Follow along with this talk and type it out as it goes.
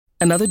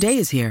Another day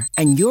is here,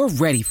 and you're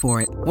ready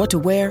for it. What to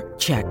wear?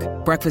 Check.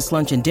 Breakfast,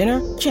 lunch, and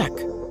dinner? Check.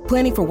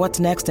 Planning for what's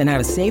next and how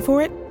to save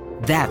for it?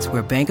 That's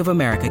where Bank of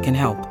America can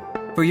help.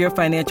 For your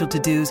financial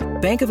to-dos,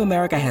 Bank of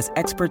America has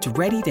experts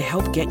ready to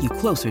help get you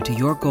closer to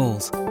your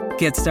goals.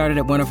 Get started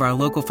at one of our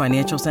local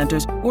financial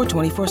centers or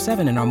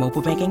 24/7 in our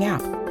mobile banking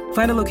app.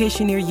 Find a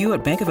location near you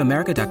at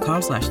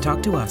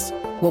bankofamerica.com/talktous.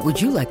 What would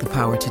you like the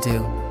power to do?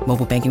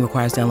 Mobile banking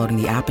requires downloading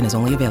the app and is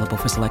only available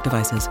for select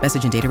devices.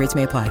 Message and data rates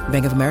may apply.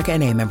 Bank of America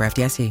N.A., member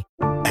FDIC.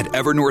 At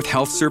Evernorth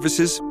Health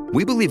Services,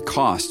 we believe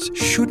costs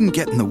shouldn't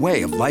get in the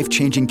way of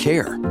life-changing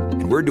care,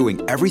 and we're doing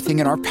everything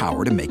in our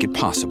power to make it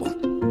possible.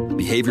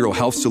 Behavioral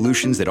health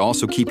solutions that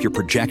also keep your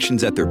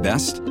projections at their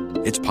best?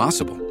 It's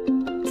possible.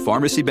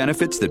 Pharmacy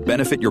benefits that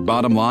benefit your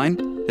bottom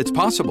line? It's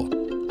possible.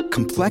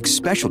 Complex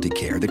specialty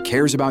care that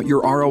cares about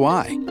your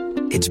ROI?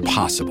 It's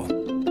possible.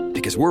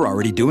 Because we're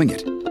already doing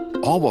it.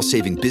 All while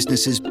saving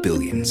businesses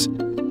billions.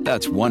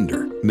 That's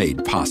Wonder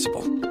made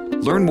possible.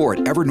 Learn more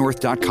at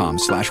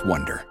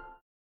evernorth.com/wonder.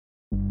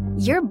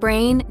 Your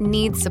brain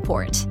needs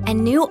support,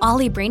 and new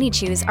Ollie Brainy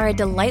Chews are a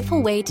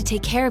delightful way to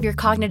take care of your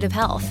cognitive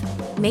health.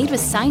 Made with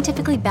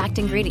scientifically backed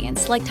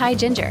ingredients like Thai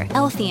ginger,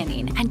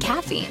 L-theanine, and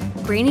caffeine,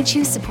 Brainy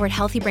Chews support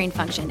healthy brain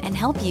function and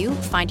help you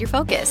find your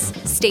focus,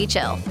 stay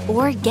chill,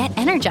 or get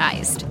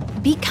energized.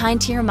 Be kind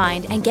to your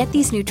mind and get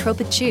these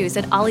nootropic chews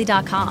at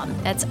ollie.com.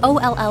 That's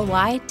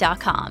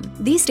OLLY.com.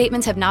 These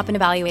statements have not been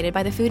evaluated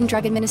by the Food and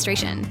Drug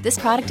Administration. This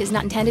product is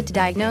not intended to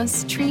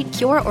diagnose, treat,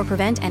 cure, or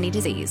prevent any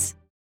disease.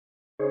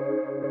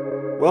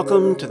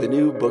 Welcome to the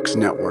New Books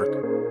Network.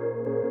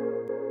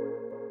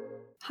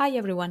 Hi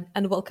everyone,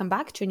 and welcome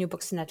back to New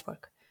Books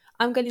Network.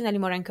 I'm Galina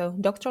Limorenko,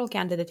 doctoral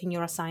candidate in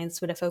neuroscience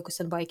with a focus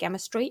on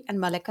biochemistry and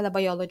molecular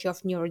biology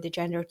of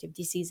neurodegenerative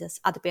diseases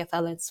at the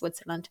PFL in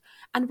Switzerland,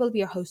 and will be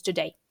your host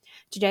today.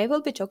 Today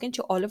we'll be talking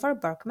to Oliver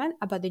Burkeman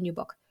about the new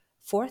book,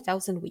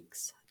 4,000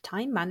 Weeks,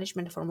 Time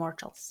Management for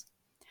Mortals.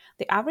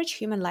 The average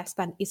human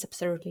lifespan is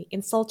absurdly,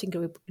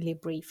 insultingly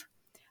brief.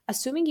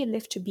 Assuming you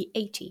live to be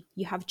 80,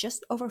 you have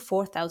just over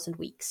 4,000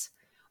 weeks.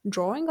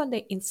 Drawing on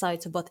the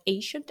insights of both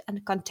ancient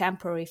and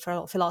contemporary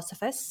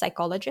philosophers,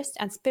 psychologists,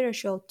 and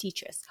spiritual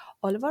teachers,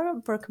 Oliver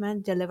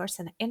Burkeman delivers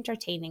an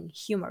entertaining,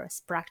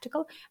 humorous,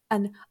 practical,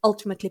 and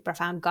ultimately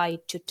profound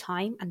guide to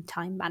time and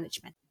time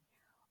management.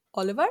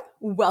 Oliver,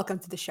 welcome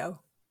to the show.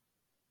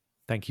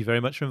 Thank you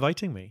very much for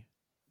inviting me.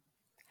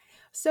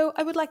 So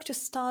I would like to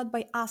start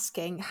by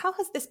asking, how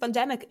has this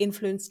pandemic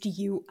influenced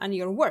you and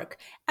your work?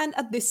 And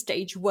at this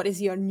stage, what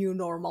is your new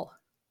normal?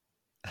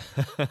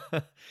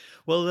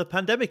 Well, the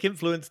pandemic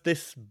influenced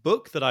this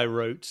book that I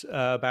wrote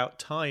about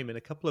time in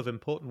a couple of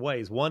important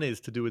ways. One is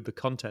to do with the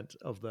content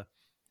of the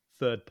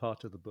third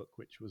part of the book,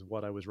 which was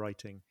what I was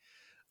writing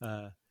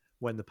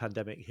when the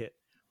pandemic hit.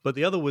 But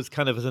the other was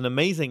kind of as an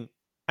amazing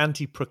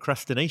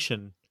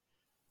anti-procrastination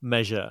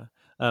measure.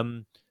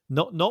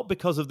 Not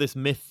because of this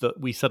myth that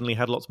we suddenly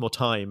had lots more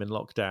time in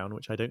lockdown,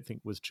 which I don't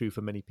think was true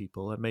for many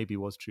people. It maybe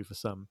was true for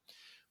some.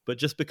 But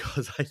just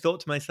because I thought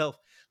to myself,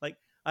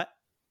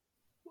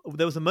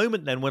 there was a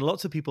moment then when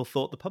lots of people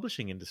thought the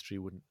publishing industry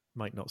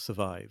might not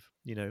survive,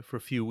 for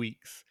a few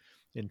weeks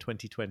in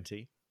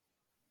 2020.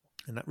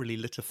 And that really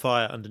lit a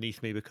fire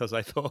underneath me because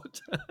I thought,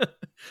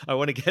 I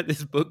want to get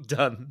this book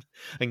done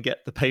and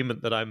get the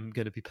payment that I'm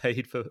going to be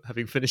paid for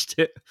having finished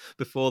it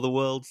before the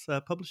world's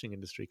publishing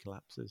industry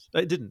collapses.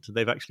 It didn't.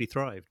 They've actually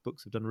thrived.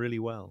 Books have done really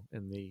well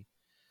in the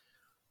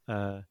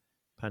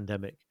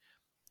pandemic.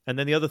 And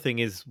then the other thing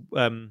is,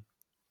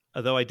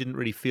 although I didn't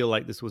really feel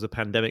like this was a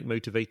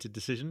pandemic-motivated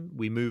decision,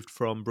 we moved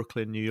from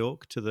Brooklyn, New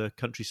York, to the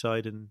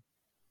countryside in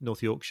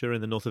North Yorkshire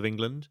in the north of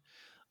England.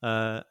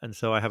 And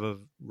so I have a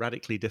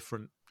radically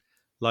different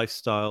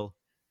lifestyle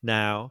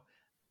now.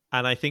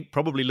 And I think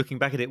probably looking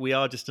back at it, we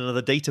are just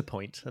another data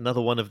point, another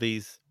one of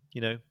these,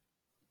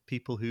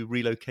 people who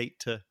relocate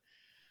to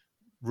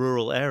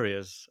rural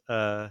areas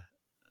as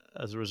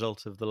a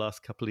result of the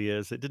last couple of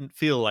years. It didn't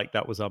feel like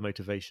that was our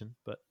motivation,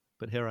 but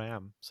here I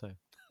am. So.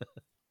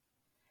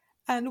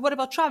 And what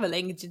about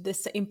traveling? Did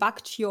this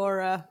impact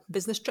your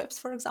business trips,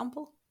 for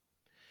example?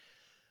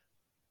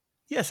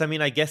 Yes, I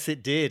mean, I guess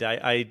it did.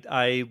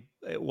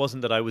 It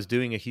wasn't that I was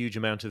doing a huge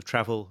amount of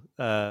travel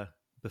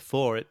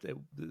before.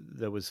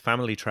 There was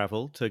family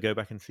travel to go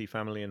back and see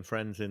family and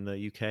friends in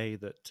the UK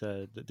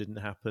that didn't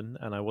happen,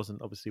 and I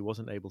wasn't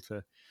able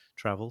to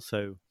travel.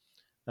 So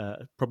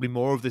probably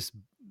more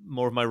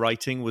of my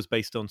writing was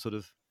based on sort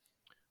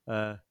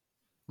of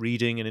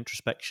reading and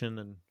introspection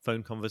and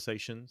phone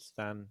conversations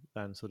than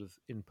sort of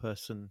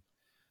in-person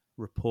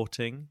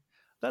reporting.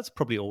 That's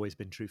probably always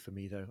been true for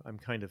me, though.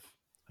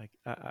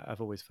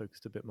 I've always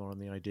focused a bit more on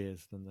the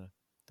ideas than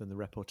the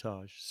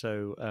reportage.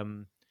 So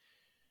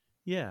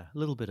yeah, a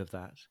little bit of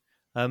that.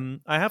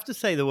 I have to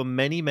say there were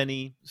many,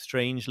 many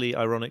strangely,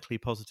 ironically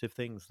positive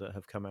things that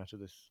have come out of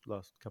this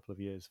last couple of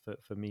years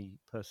for me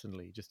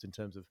personally, just in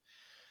terms of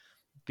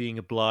being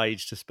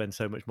obliged to spend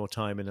so much more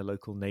time in a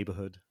local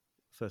neighborhood,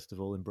 first of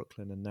all in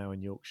Brooklyn and now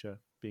in Yorkshire,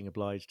 being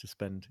obliged to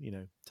spend,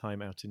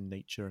 time out in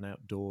nature and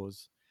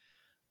outdoors,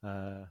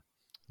 and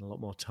a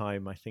lot more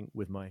time, I think,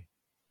 with my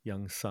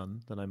young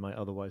son than I might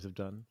otherwise have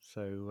done.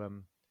 So,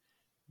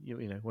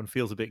 you know, one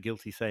feels a bit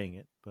guilty saying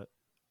it, but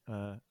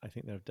I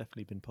think there have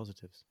definitely been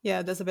positives.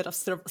 Yeah, there's a bit of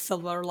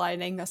silver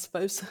lining, I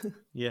suppose.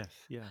 Yes,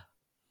 yeah.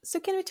 So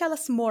can you tell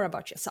us more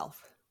about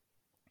yourself?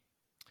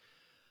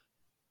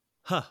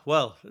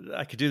 Well,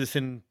 I could do this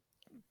in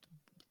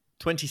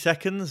 20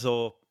 seconds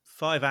or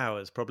 5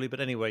 hours probably, but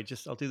anyway,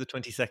 I'll do the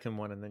 20-second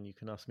one, and then you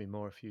can ask me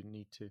more if you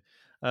need to.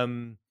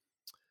 I'm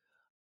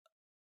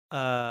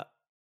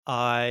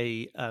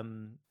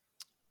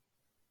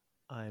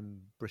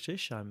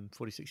British. I'm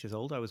 46 years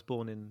old. I was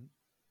born in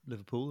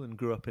Liverpool and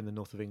grew up in the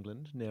north of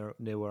England, near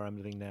where I'm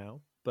living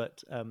now.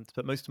 But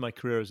spent most of my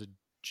career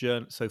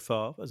so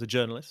far as a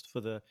journalist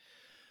for the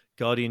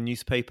Guardian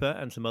newspaper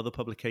and some other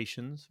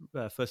publications.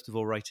 First of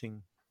all,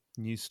 writing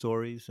news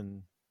stories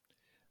and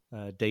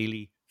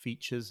daily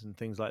features and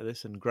things like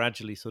this, and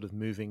gradually sort of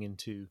moving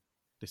into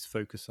this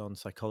focus on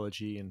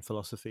psychology and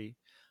philosophy.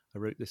 I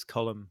wrote this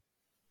column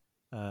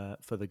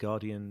for the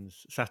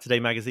Guardian's Saturday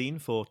magazine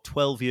for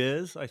 12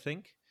 years, I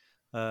think.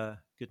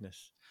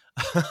 Goodness.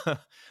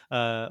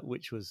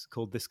 Which was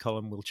called This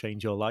Column Will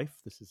Change Your Life.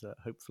 This is a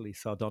hopefully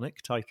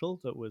sardonic title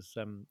that was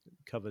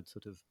covered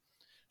sort of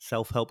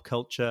self-help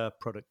culture,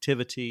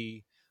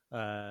 productivity,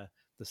 the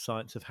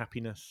science of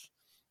happiness,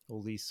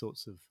 all these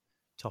sorts of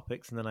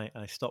topics. And then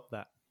I stopped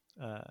that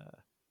a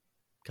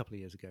couple of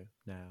years ago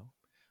now.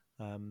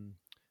 And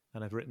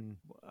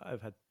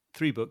I've had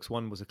 3 books.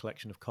 One was a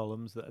collection of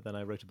columns. Then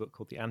I wrote a book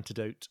called The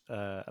Antidote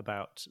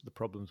about the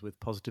problems with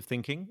positive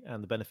thinking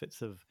and the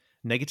benefits of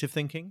negative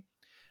thinking.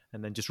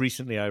 And then just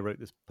recently I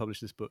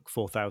published this book,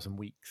 4,000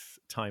 Weeks,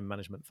 Time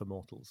Management for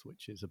Mortals,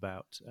 which is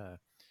about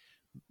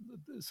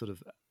sort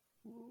of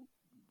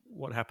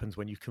what happens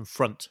when you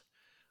confront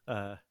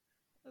our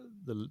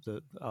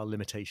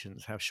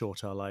limitations, how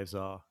short our lives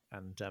are,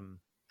 and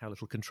how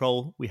little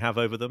control we have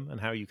over them,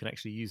 and how you can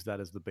actually use that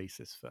as the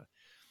basis for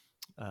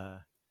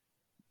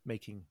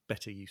making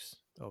better use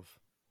of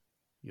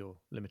your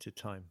limited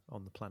time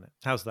on the planet.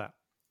 How's that?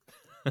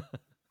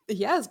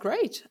 Yeah, it's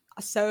great.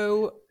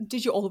 So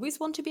did you always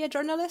want to be a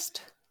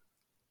journalist?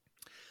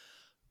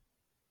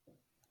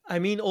 I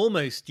mean,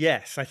 almost,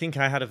 yes. I think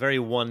I had a very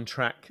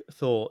one-track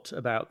thought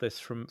about this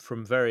from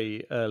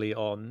very early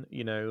on.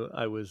 You know,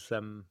 I was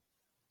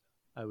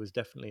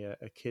definitely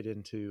a kid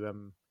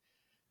into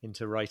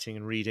writing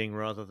and reading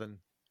rather than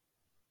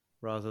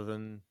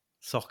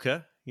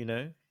soccer. You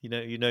know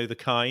the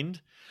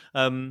kind.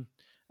 And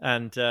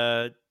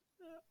I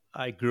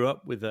grew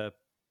up with a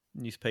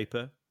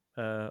newspaper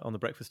on the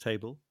breakfast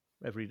table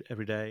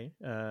every day,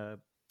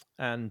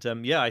 and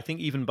I think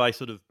even by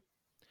sort of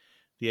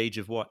the age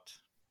of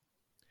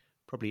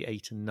probably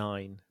 8 and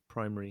 9,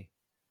 primary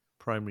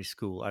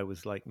school, I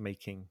was like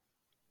making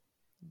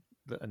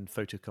and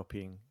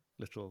photocopying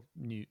little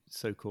new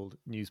so-called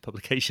news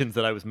publications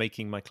that I was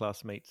making my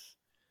classmates.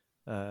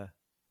 I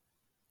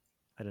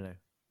don't know.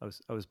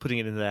 I was putting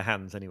it in their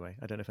hands anyway.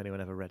 I don't know if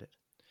anyone ever read it.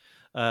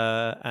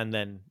 And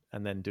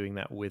then doing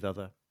that with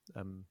other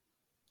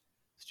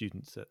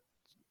students at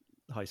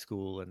high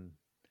school and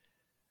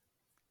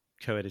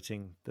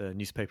co-editing the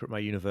newspaper at my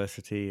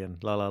university and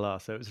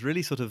So it was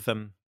really sort of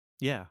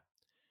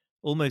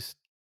almost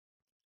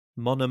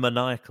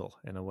monomaniacal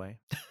in a way.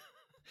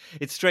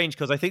 It's strange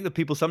because I think that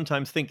people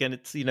sometimes think, and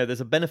it's,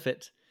 there's a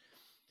benefit.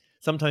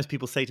 Sometimes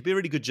people say to be a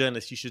really good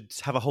journalist, you should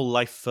have a whole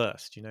life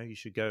first. You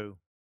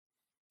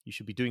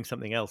should be doing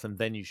something else, and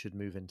then you should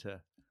move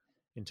into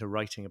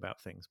writing about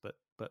things. But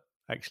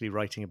actually,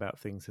 writing about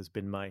things has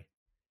been my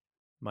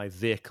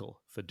vehicle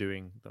for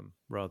doing them,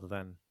 rather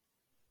than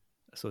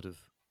a sort of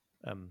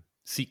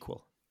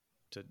sequel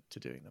to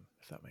doing them,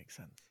 if that makes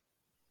sense.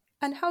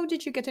 And how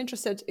did you get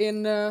interested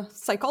in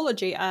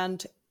psychology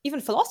and even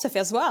philosophy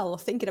as well,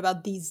 thinking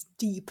about these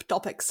deep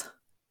topics?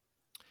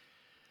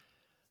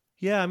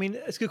 Yeah, I mean,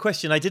 it's a good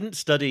question. I didn't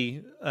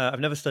study, I've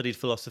never studied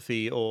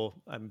philosophy, or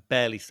I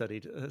barely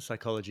studied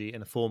psychology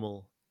in a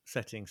formal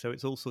setting. So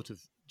it's all sort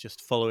of just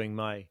following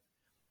my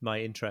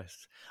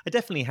interests. I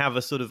definitely have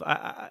a sort of,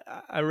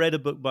 I read a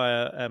book by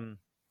a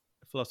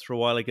philosopher a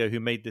while ago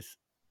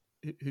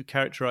who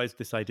characterized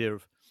this idea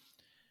of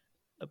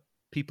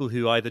people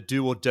who either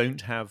do or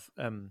don't have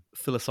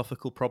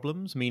philosophical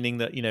problems, meaning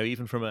that,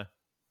 even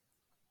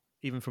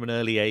from an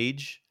early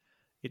age,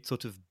 it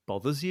sort of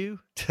bothers you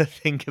to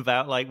think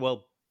about, like,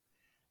 well,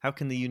 how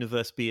can the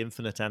universe be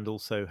infinite, and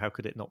also how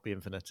could it not be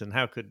infinite, and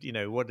how could,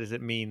 what does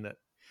it mean that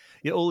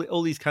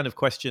all these kind of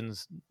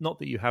questions, not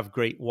that you have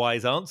great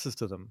wise answers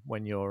to them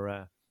when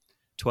you're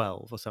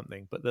 12 or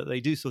something, but that they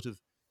do sort of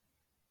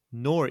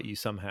gnaw at you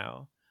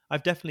somehow.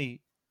 I've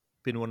definitely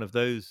been one of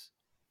those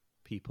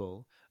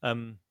people.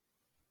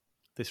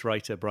 This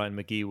writer, Brian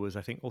McGee, was,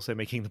 I think, also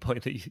making the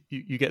point that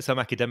you get some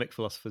academic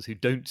philosophers who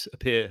don't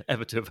appear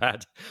ever to have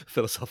had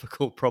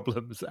philosophical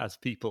problems as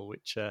people,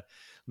 which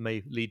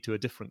may lead to a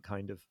different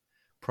kind of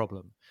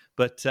problem.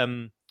 But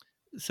I've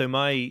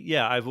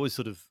always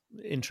sort of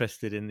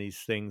interested in these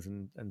things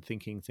and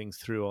thinking things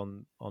through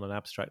on an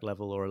abstract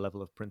level or a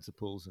level of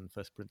principles and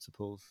first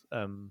principles.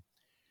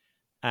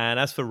 And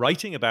as for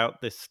writing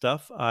about this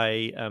stuff,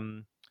 I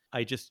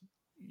just,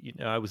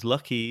 I was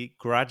lucky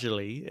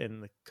gradually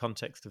in the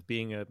context of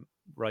being a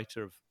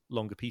writer of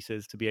longer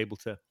pieces to be able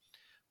to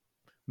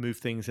move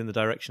things in the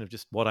direction of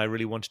just what I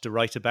really wanted to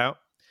write about.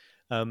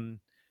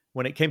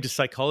 When it came to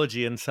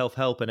psychology and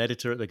self-help, an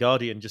editor at The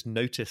Guardian just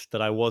noticed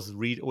that I was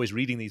always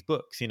reading these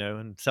books,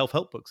 and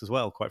self-help books as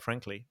well, quite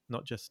frankly,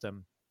 not just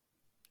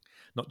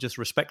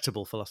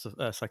respectable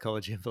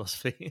psychology and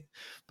philosophy,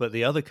 but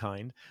the other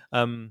kind,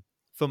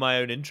 for my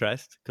own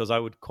interest, because I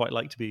would quite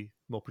like to be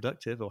more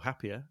productive or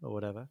happier or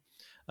whatever.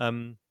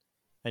 And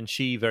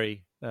she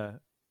very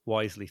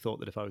wisely thought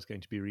that if I was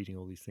going to be reading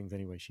all these things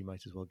anyway, she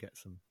might as well get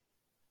some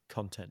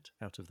content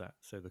out of that.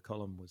 So the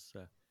column was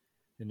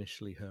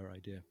initially her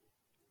idea.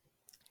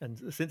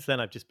 And since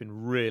then, I've just been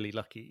really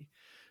lucky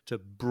to,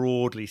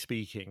 broadly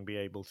speaking, be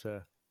able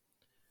to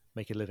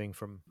make a living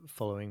from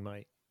following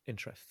my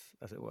interests,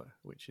 as it were,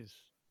 which is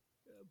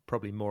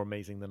probably more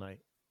amazing than I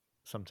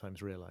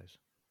sometimes realize.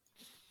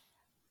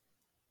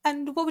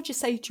 And what would you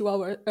say to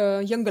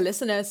our younger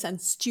listeners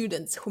and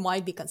students who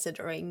might be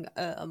considering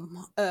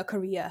a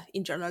career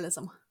in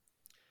journalism?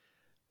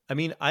 I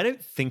mean, I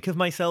don't think of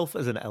myself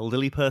as an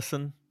elderly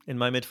person in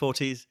my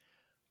mid-40s,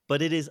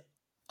 but it is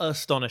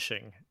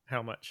astonishing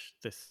how much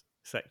this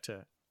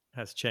sector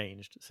has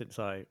changed since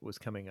I was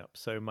coming up.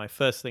 So my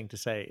first thing to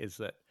say is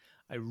that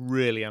I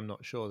really am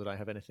not sure that I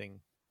have anything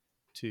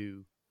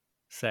to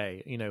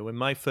say. In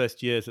my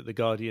first years at The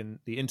Guardian,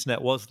 the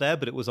internet was there,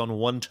 but it was on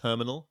one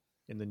terminal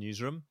in the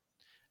newsroom.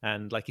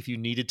 And if you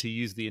needed to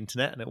use the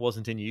internet and it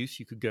wasn't in use,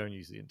 you could go and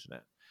use the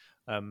internet.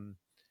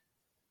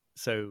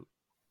 So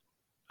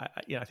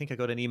I think I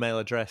got an email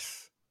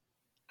address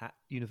at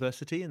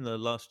university in the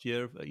last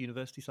year at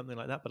university, something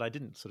like that, but I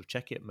didn't sort of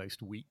check it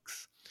most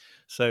weeks.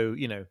 So,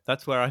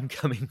 that's where I'm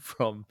coming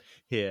from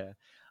here.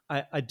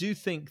 I do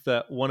think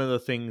that one of the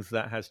things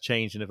that has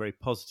changed in a very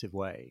positive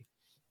way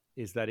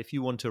is that if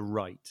you want to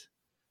write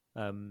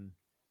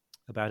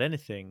about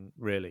anything,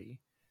 really,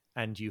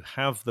 and you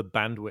have the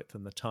bandwidth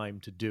and the time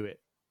to do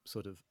it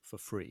sort of for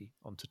free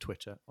onto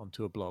Twitter,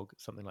 onto a blog,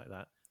 something like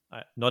that.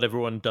 Not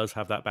everyone does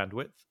have that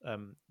bandwidth.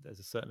 There's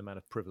a certain amount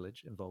of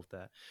privilege involved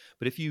there.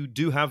 But if you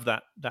do have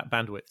that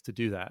bandwidth to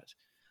do that,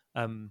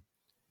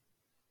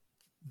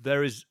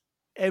 there is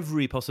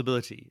every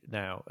possibility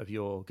now of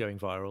your going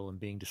viral and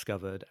being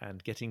discovered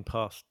and getting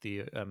past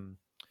the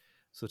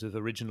sort of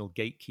original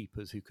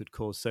gatekeepers who could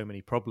cause so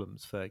many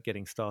problems for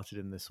getting started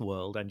in this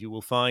world. And you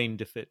will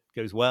find, if it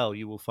goes well,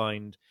 you will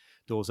find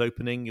doors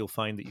opening. You'll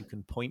find that you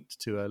can point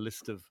to a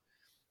list of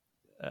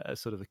a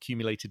sort of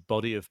accumulated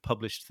body of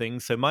published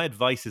things. So my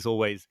advice is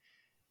always,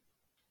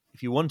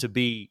 if you want to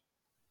be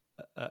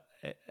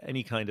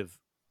any kind of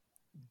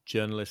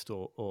journalist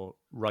or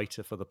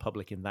writer for the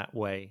public in that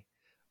way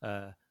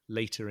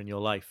later in your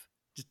life,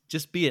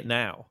 just be it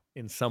now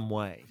in some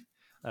way.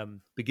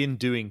 Begin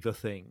doing the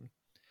thing,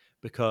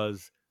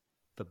 because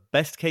the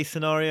best case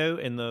scenario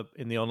in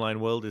the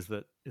online world is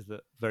that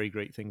very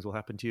great things will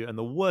happen to you, and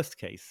the worst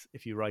case,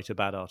 if you write a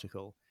bad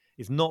article,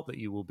 is not that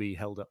you will be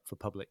held up for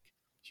public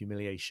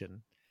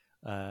humiliation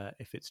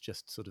if it's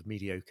just sort of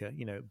mediocre,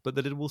 but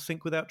that it will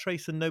sink without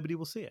trace and nobody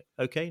will see it.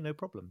 Okay, no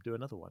problem, do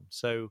another one.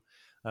 So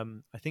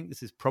I think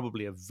this is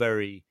probably a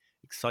very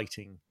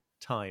exciting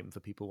time for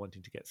people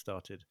wanting to get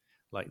started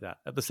like that.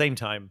 At the same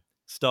time,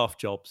 staff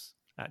jobs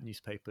at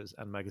newspapers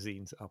and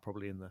magazines are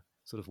probably in the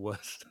sort of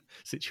worst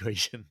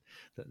situation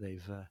that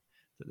they've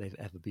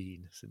ever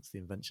been since the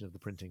invention of the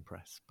printing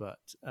press. But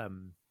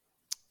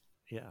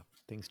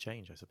things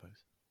change, I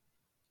suppose.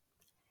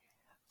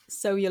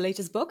 So your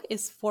latest book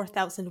is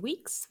 4,000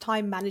 Weeks,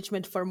 Time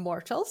Management for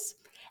Mortals.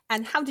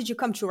 And how did you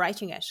come to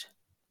writing it?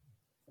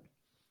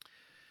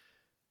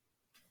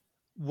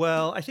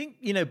 Well, I think,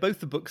 both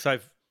the books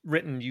I've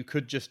written, you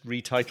could just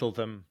retitle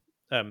them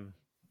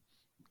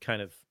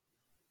kind of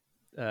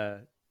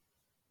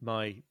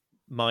my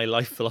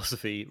life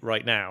philosophy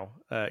right now,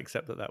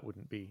 except that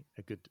wouldn't be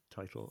a good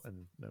title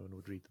and no one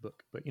would read the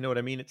book. But you know what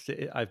I mean?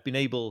 I've been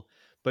able,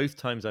 both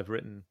times I've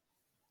written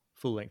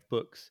full-length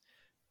books,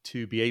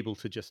 to be able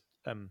to just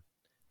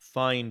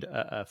find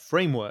a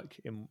framework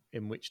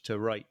in which to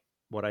write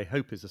what I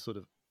hope is a sort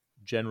of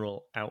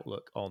general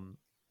outlook on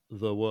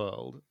the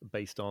world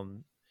based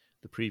on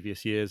the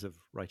previous years of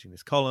writing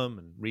this column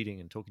and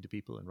reading and talking to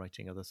people and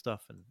writing other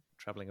stuff and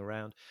traveling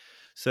around.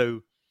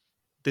 So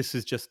this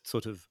is just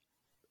sort of,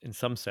 in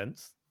some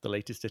sense, the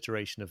latest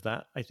iteration of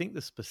that. I think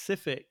the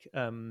specific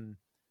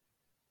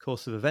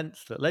course of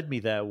events that led me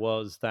there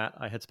was that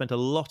I had spent a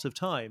lot of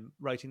time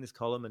writing this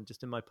column and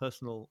just in my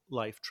personal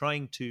life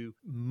trying to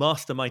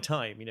master my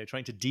time,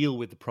 trying to deal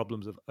with the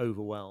problems of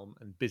overwhelm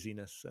and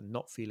busyness and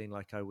not feeling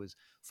like I was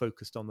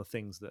focused on the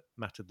things that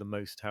mattered the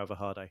most, however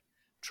hard I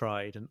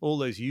tried, and all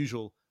those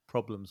usual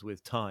problems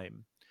with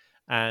time.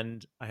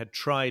 And I had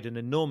tried an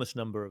enormous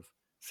number of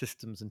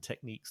systems and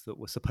techniques that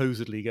were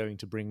supposedly going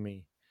to bring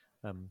me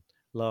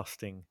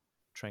lasting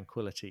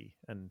tranquility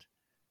and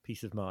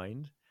peace of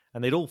mind.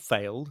 And they'd all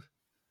failed.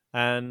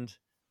 And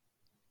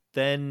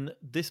then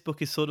this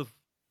book is sort of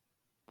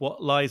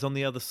what lies on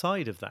the other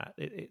side of that.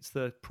 It's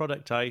the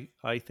product, I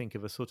think,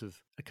 of a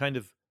kind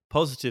of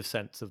positive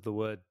sense of the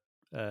word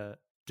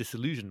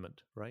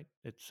disillusionment, right?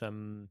 It's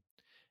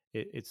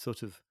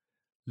sort of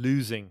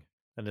losing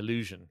an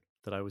illusion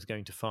that I was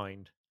going to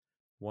find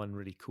one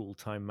really cool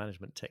time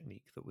management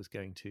technique that was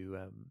going to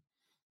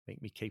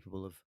make me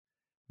capable of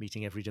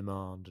meeting every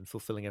demand and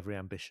fulfilling every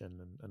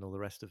ambition and all the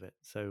rest of it.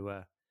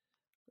 So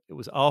it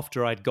was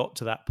after I'd got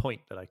to that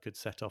point that I could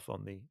set off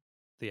on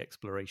the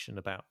exploration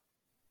about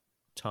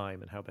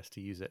time and how best to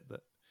use it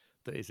that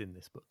is in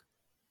this book.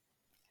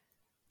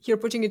 You're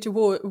putting into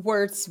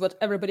words what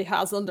everybody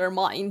has on their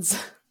minds.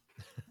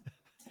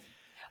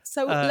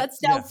 So let's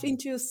delve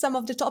into some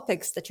of the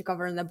topics that you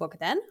cover in the book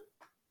then.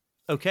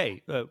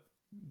 Okay,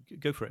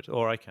 go for it,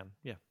 or I can,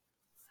 yeah.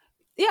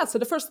 Yeah, so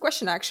the first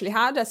question I actually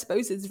had, I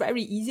suppose it's a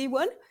very easy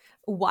one.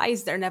 Why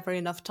is there never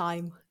enough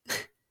time?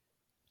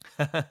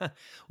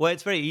 Well,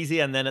 it's very easy,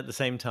 and then at the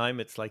same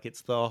time, it's like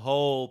it's the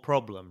whole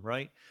problem,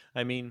 right?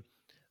 I mean,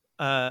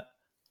 there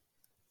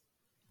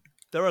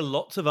are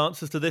lots of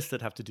answers to this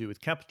that have to do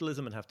with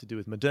capitalism and have to do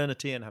with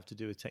modernity and have to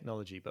do with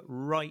technology. But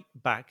right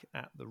back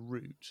at the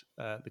root,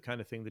 the kind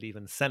of thing that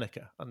even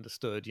Seneca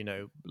understood,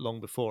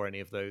 long before any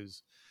of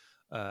those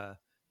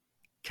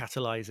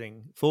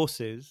catalyzing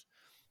forces,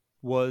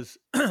 was,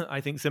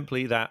 I think,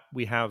 simply that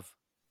we have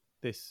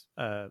this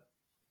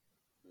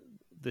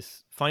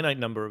finite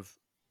number of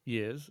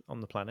years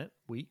on the planet,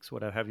 weeks,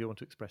 whatever you want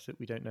to express it.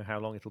 We don't know how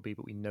long it'll be,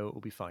 but we know it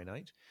will be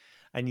finite.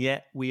 And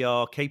yet we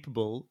are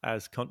capable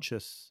as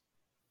conscious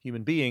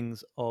human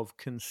beings of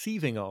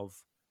conceiving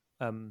of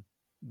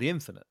the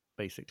infinite,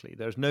 basically.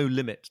 There's no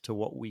limit to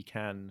what we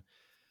can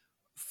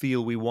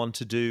feel we want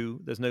to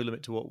do. There's no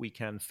limit to what we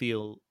can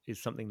feel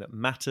is something that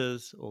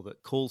matters or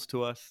that calls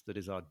to us, that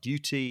is our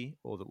duty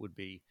or that would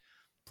be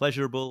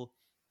pleasurable.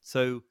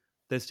 So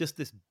there's just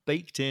this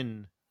baked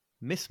in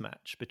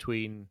mismatch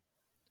between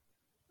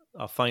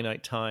our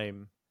finite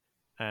time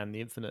and the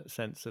infinite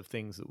sense of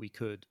things that we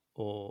could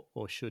or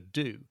should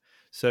do.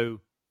 So,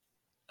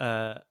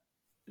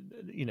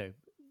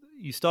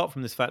 you start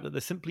from this fact that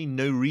there's simply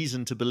no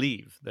reason to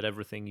believe that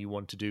everything you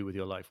want to do with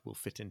your life will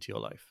fit into your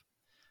life.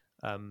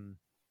 And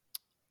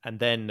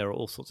then there are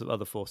all sorts of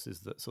other forces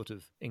that sort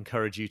of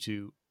encourage you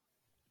to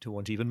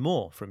want even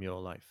more from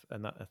your life.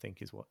 And that, I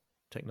think, is what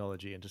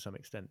technology and to some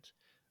extent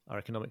our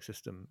economic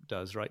system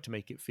does, right? To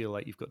make it feel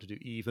like you've got to do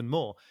even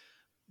more.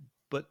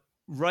 But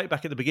right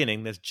back at the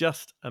beginning, there's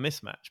just a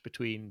mismatch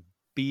between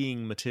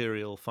being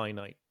material,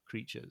 finite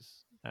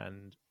creatures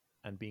and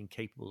being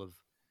capable of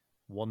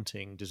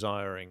wanting,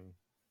 desiring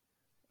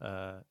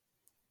an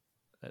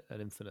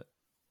infinite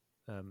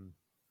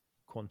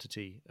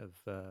quantity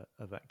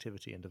of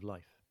activity and of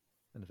life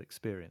and of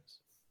experience.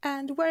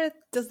 And where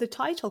does the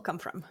title come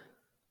from?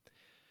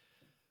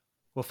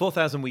 Well,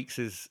 4,000 weeks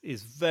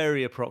is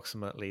very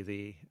approximately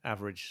the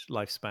average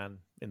lifespan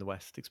in the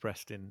West,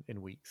 expressed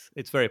in weeks.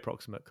 It's very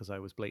approximate because I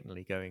was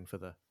blatantly going for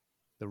the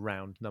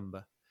round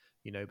number,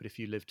 but if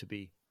you live to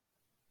be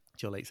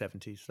to your late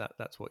 70s,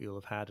 that's what you'll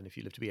have had. And if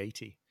you live to be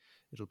 80,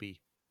 it'll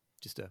be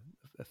just a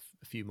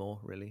few more,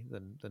 really,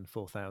 than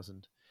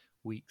 4,000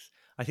 weeks.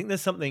 I think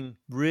there's something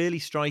really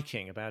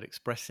striking about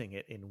expressing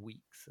it in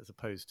weeks as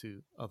opposed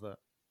to other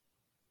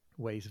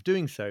ways of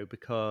doing so,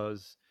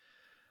 because,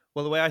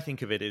 well, the way I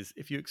think of it is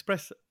if you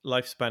express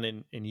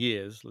lifespan in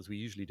years, as we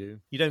usually do,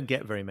 you don't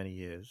get very many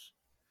years.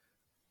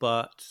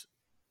 But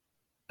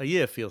a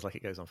year feels like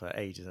it goes on for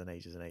ages and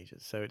ages and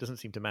ages. So it doesn't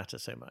seem to matter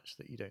so much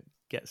that you don't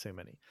get so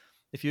many.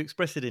 If you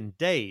express it in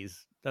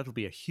days, that'll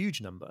be a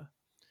huge number.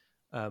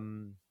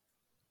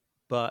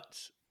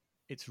 But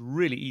it's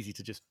really easy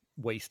to just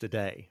waste a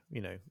day.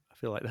 I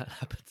feel like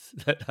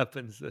that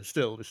happens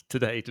still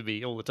today to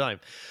me all the time.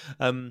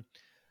 And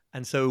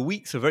so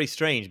weeks are very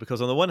strange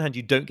because on the one hand,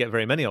 you don't get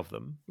very many of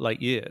them,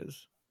 like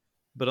years.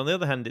 But on the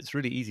other hand, it's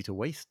really easy to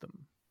waste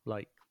them,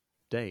 like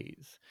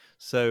days.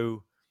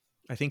 So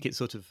I think it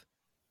sort of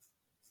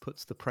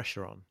puts the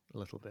pressure on a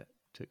little bit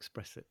to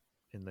express it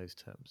in those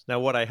terms. Now,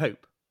 what I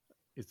hope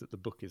is that the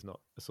book is not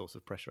a source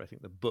of pressure. I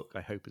think the book,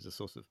 I hope, is a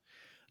source of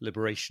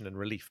liberation and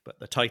relief. But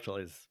the title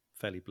is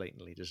fairly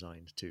blatantly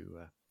designed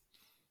to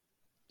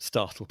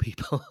startle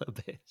people a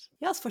bit.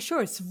 Yes, for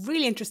sure. It's a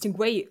really interesting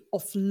way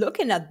of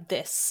looking at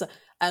this.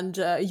 And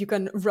you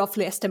can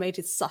roughly estimate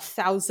it's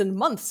 1,000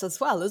 months as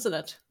well, isn't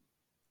it?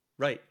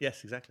 Right.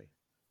 Yes, exactly.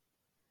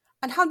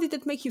 And how did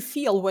it make you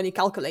feel when you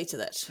calculated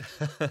it?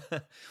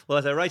 Well,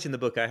 as I write in the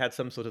book, I had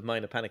some sort of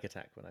minor panic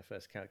attack when I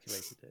first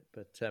calculated it.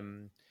 But,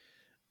 and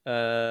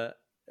then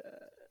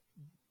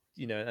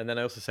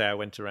I also say I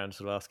went around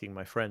sort of asking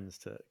my friends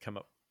to come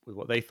up with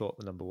what they thought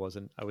the number was.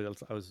 And I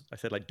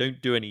said, like,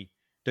 don't do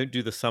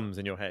the sums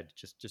in your head,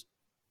 just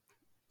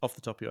off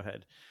the top of your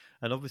head.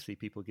 And obviously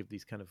people give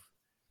these kind of,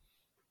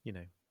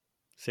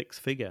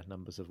 6-figure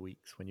numbers of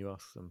weeks when you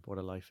ask them what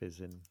a life is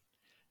in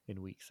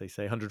weeks. They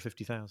say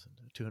 150,000,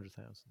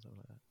 200,000, something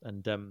like that.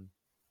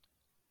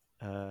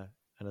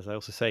 And as I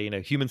also say,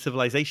 human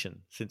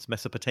civilization since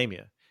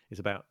Mesopotamia is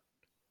about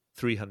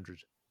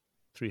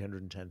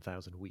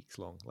 310,000 weeks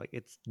long. Like,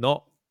 it's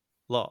not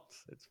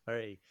lots. It's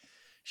very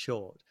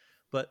short.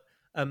 But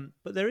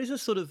there is a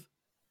sort of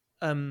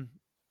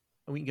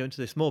we can go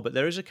into this more, but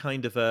there is a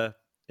kind of a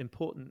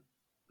important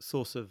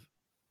source of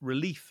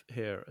relief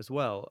here as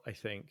well, I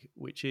think,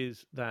 which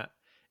is that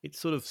it's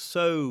sort of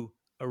so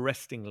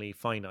arrestingly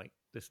finite,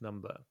 this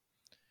number,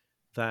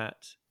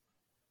 that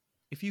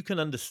if you can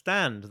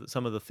understand that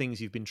some of the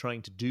things you've been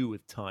trying to do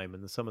with time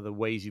and some of the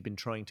ways you've been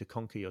trying to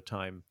conquer your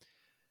time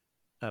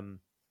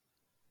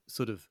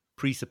sort of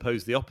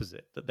presuppose the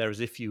opposite, that there is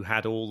if you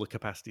had all the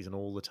capacities and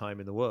all the time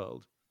in the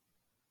world,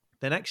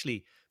 then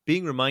actually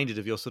being reminded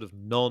of your sort of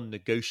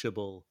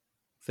non-negotiable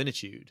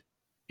finitude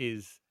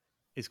is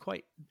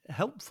quite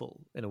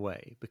helpful in a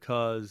way,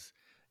 because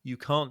you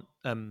can't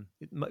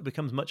it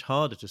becomes much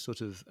harder to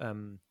sort of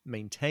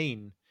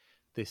maintain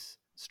this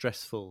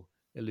stressful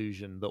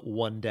illusion that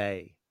one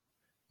day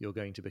you're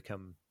going to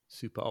become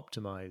super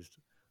optimized,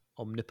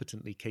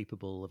 omnipotently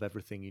capable of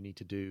everything you need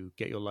to do,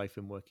 get your life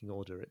in working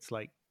order. It's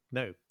like,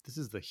 no, this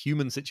is the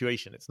human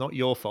situation. It's not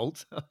your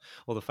fault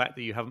or the fact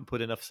that you haven't put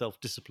enough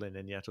self-discipline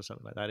in yet or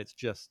something like that. It's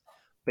just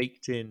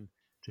baked in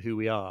to who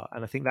we are.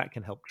 And I think that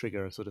can help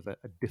trigger a sort of a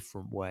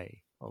different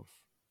way of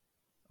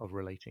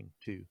relating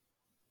to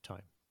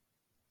time.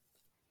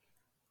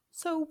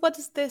 So what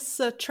does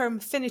this term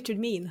finitude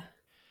mean?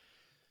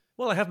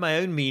 Well, I have my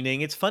own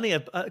meaning. It's funny,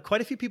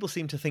 quite a few people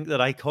seem to think that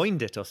I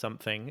coined it or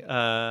something.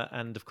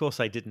 And of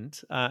course I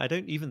didn't. I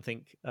don't even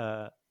think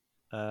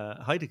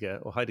Heidegger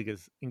or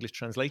Heidegger's English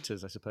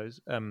translators, I suppose,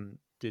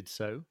 did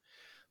so.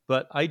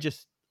 But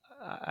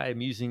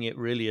I'm using it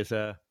really as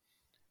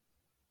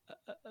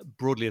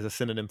broadly as a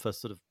synonym for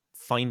sort of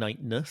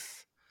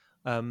finiteness.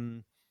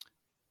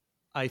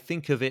 I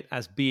think of it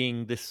as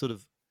being this sort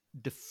of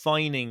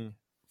defining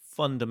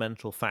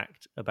fundamental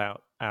fact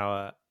about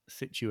our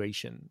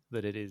situation,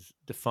 that it is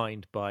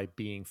defined by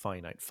being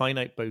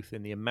finite both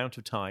in the amount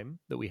of time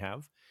that we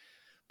have,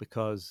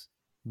 because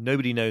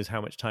nobody knows how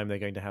much time they're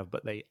going to have,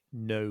 but they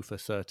know for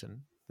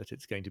certain that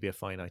it's going to be a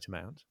finite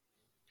amount,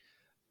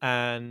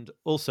 and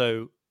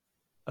also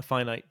a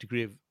finite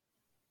degree of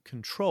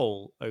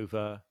control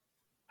over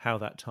how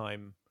that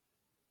time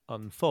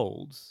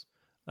unfolds,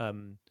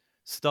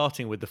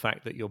 starting with the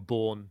fact that you're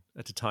born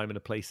at a time and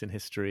a place in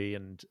history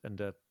and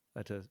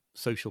at a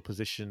social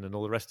position and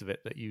all the rest of it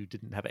that you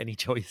didn't have any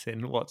choice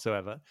in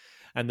whatsoever,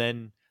 and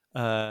then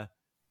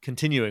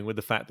continuing with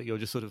the fact that you're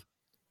just sort of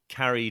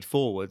carried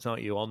forwards,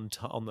 aren't you, on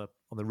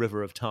the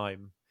river of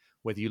time,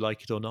 whether you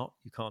like it or not.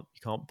 You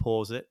can't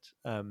pause it.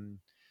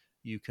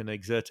 You can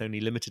exert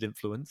only limited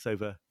influence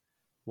over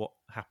what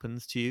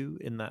happens to you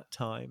in that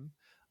time.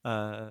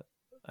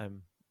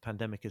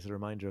 Pandemic is a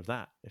reminder of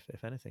that,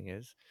 if anything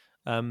is.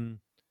 And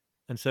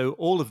so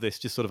all of this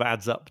just sort of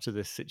adds up to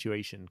this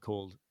situation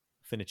called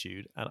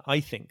finitude. And I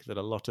think that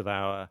a lot of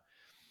our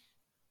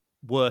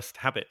worst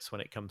habits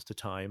when it comes to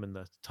time and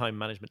the time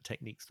management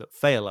techniques that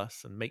fail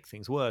us and make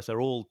things worse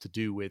are all to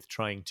do with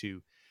trying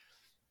to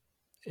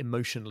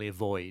emotionally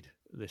avoid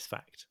this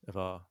fact of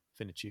our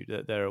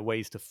finitude. There are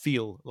ways to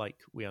feel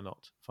like we are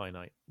not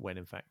finite when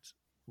in fact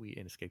we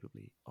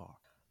inescapably are.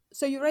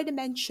 So you already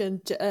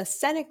mentioned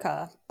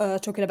Seneca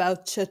talking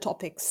about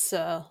topics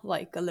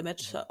like a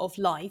limit of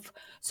life.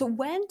 So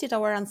when did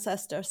our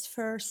ancestors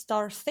first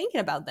start thinking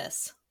about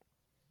this?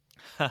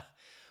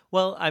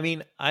 Well, I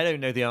mean, I don't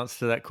know the answer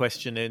to that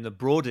question in the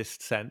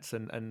broadest sense,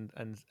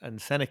 and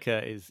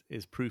Seneca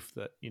is proof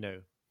that, you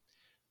know,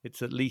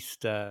 it's at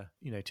least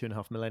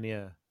 2.5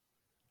 millennia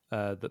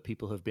that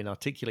people have been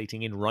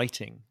articulating in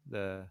writing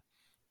the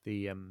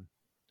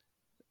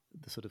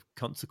sort of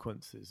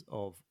consequences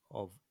of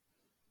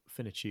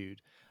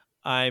finitude.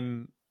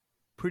 I'm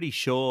pretty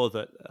sure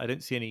that I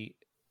don't see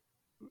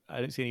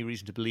any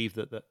reason to believe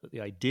that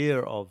the idea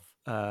of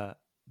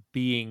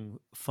being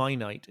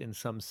finite in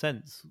some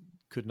sense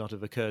could not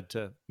have occurred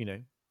to, you know,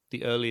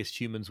 the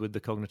earliest humans with the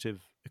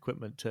cognitive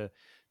equipment to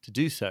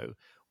do so.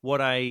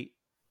 What I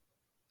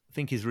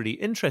think is really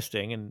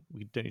interesting, and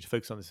we don't need to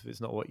focus on this if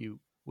it's not what you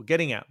were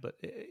getting at, but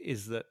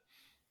is that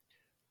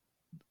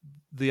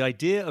the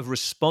idea of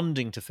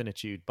responding to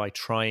finitude by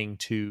trying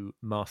to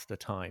master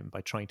time,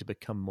 by trying to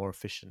become more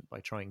efficient,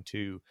 by trying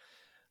to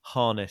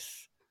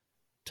harness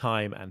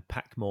time and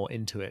pack more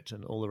into it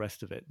and all the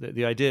rest of it,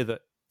 the idea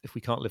that if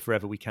we can't live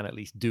forever, we can at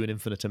least do an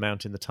infinite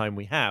amount in the time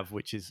we have,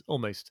 which is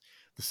almost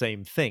the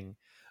same thing.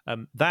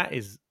 That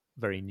is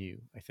very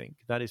new, I think.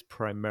 That is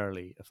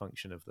primarily a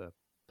function of the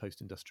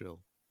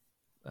post-industrial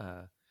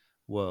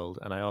world.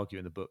 And I argue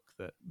in the book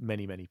that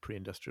many, many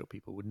pre-industrial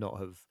people would not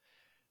have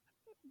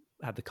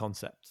had the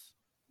concepts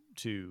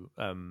to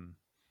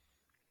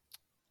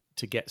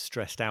get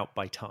stressed out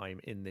by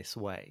time in this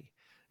way.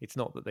 It's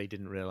not that they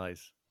didn't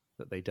realize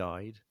that they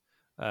died.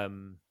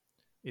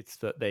 It's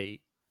that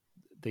they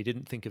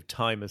didn't think of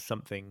time as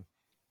something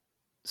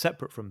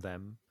separate from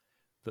them,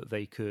 that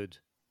they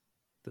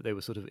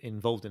were sort of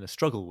involved in a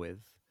struggle with,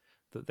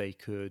 that they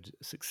could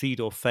succeed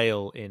or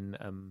fail in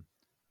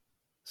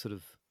sort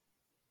of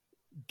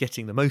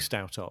getting the most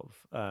out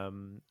of,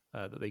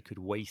 that they could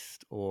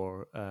waste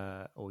or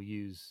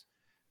use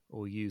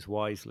or use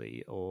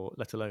wisely, or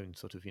let alone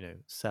sort of,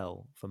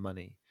 sell for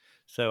money.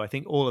 So I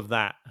think all of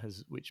that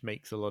which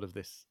makes a lot of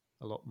this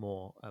a lot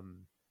more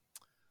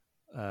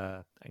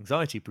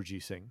anxiety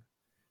producing.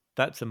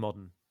 That's a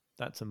modern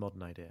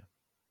idea.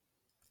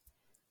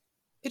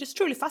 It is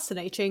truly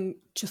fascinating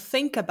to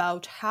think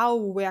about how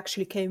we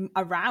actually came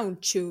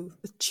around to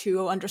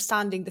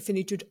understanding the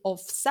finitude of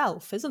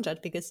self, isn't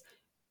it? Because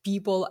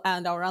people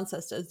and our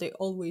ancestors, they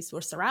always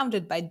were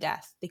surrounded by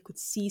death. They could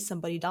see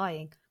somebody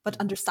dying, but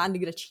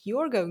understanding that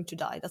you're going to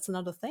die, that's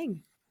another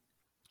thing.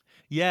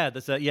 Yeah,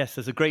 there's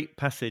a great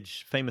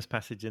passage, famous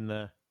passage in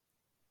the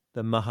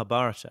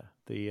Mahabharata,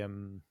 the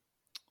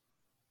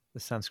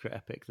Sanskrit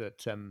epic,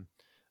 that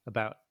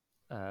about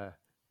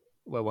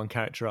where one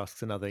character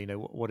asks another,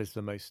 what is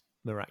the most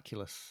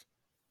miraculous,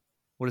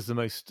 what is the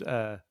most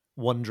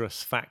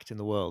wondrous fact in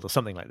the world, or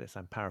something like this.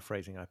 I'm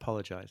paraphrasing, I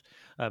apologize.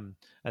 And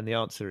the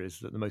answer is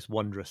that the most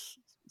wondrous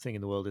thing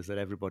in the world is that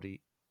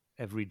everybody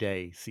every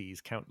day sees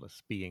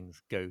countless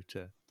beings go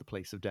to the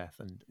place of death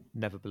and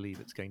never believe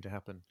it's going to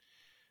happen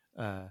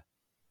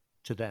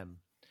to them.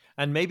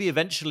 And maybe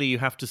eventually you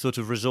have to sort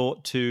of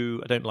resort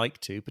to, I don't like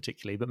to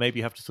particularly, but maybe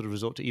you have to sort of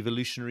resort to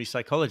evolutionary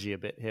psychology a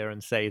bit here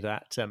and say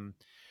that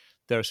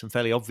there are some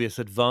fairly obvious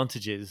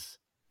advantages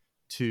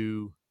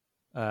to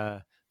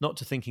not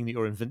to thinking that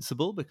you're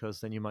invincible, because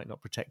then you might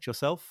not protect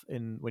yourself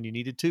when you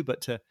needed to,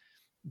 but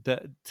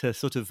to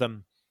sort of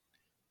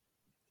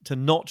to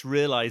not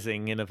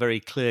realizing in a very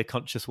clear,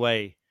 conscious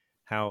way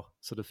how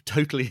sort of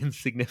totally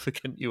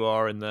insignificant you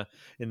are in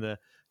the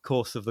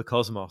course of the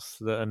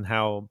cosmos, and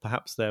how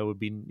perhaps there would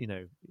be,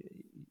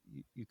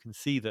 you can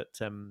see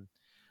that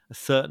a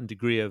certain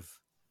degree of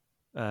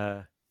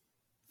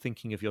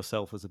thinking of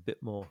yourself as a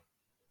bit more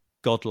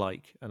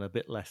godlike and a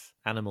bit less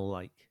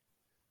animal-like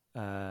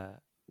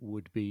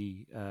would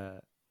be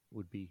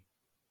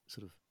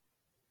sort of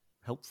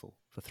helpful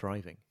for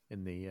thriving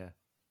in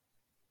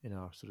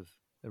our sort of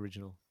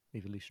original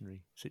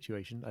evolutionary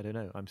situation. I don't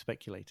know, I'm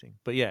speculating,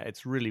 but yeah,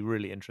 it's really,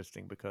 really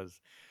interesting because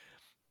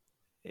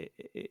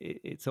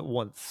it's at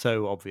once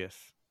so obvious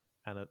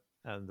and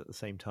at the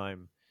same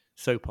time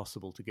so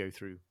possible to go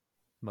through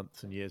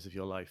months and years of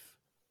your life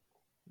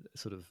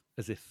sort of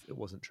as if it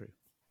wasn't true.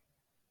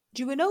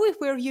 Do we know if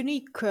we're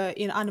unique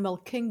in animal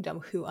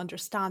kingdom who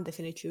understand the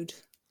finitude?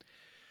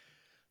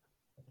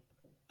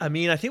 I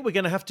mean, I think we're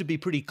going to have to be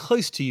pretty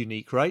close to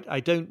unique, right?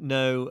 I don't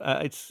know.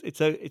 It's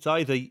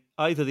either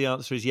the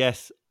answer is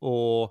yes,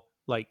 or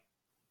like,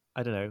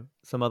 I don't know,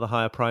 some other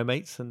higher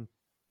primates and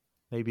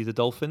maybe the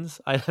dolphins.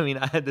 I mean,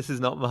 this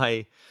is not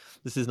my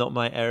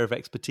area of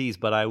expertise,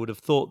 but I would have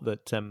thought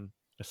that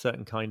a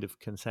certain kind of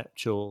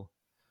conceptual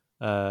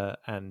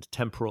and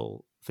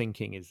temporal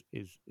thinking is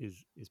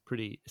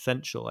pretty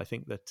essential. I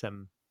think that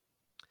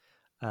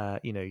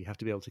you have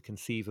to be able to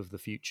conceive of the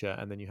future,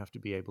 and then you have to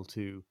be able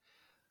to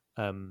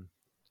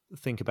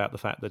think about the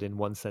fact that in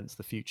one sense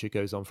the future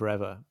goes on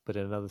forever, but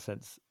in another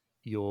sense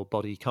your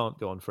body can't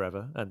go on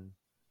forever, and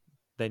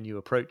then you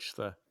approach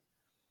the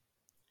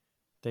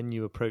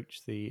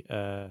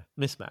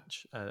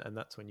mismatch, and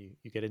that's when you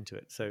get into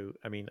it. So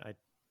I mean,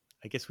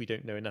 I guess we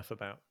don't know enough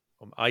about,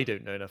 I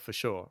don't know enough for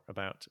sure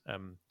about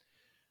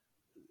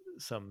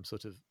some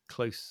sort of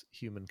close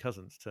human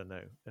cousins to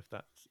know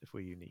if we're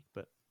unique,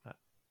 but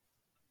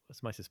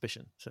that's my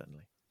suspicion,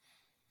 certainly.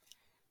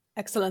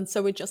 Excellent.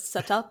 So we just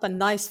set up a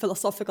nice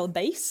philosophical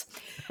base.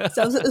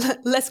 So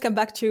let's come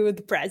back to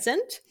the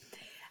present.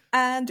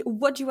 And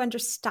what do you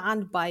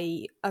understand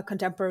by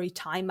contemporary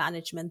time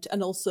management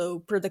and also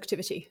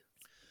productivity?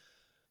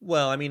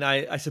 Well, I mean,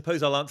 I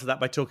suppose I'll answer that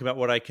by talking about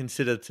what I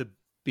consider to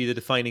be the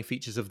defining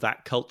features of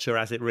that culture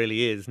as it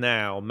really is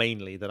now,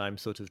 mainly, that I'm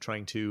sort of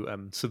trying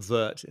to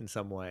subvert in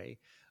some way.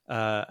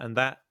 And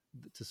that,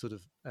 to sort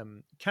of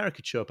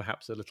caricature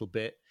perhaps a little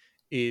bit,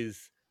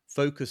 is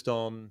focused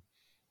on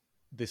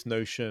this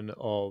notion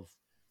of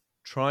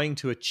trying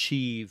to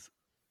achieve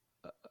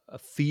a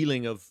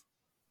feeling of,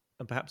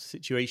 and perhaps a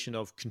situation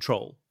of,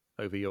 control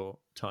over your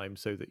time,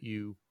 so that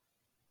you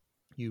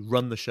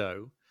run the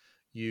show.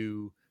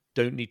 You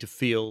don't need to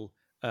feel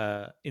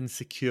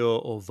insecure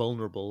or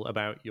vulnerable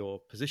about your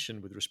position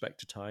with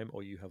respect to time,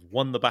 or you have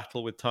won the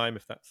battle with time,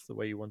 if that's the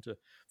way you want to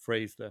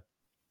phrase the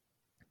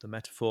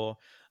metaphor.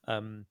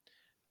 And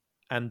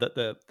that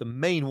the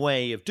main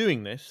way of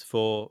doing this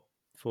for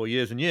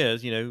years and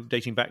years,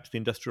 dating back to the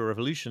Industrial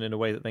Revolution, in a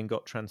way that then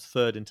got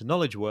transferred into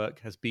knowledge work,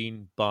 has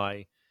been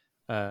by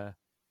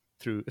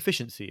through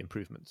efficiency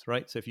improvements,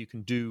 right? So if you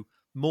can do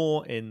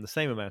more in the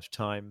same amount of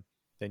time,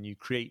 then you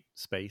create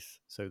space,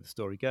 so the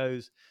story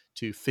goes,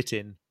 to fit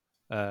in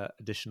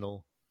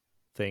additional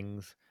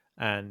things,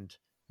 and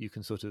you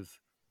can sort of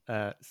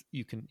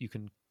you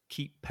can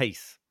keep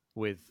pace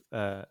with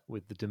the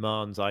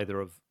demands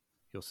either of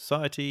your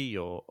society,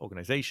 your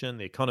organization,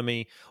 the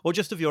economy, or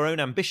just of your own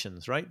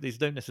ambitions, right? These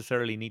don't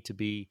necessarily need to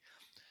be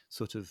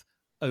sort of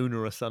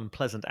onerous,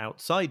 unpleasant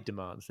outside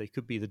demands. They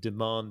could be the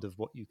demand of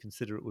what you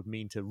consider it would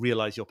mean to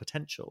realize your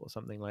potential or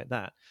something like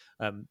that.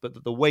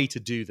 But the way to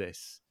do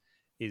this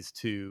is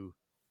to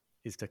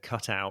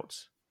cut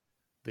out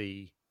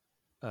the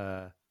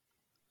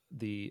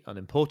the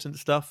unimportant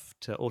stuff,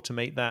 to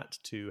automate that,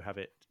 to have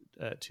it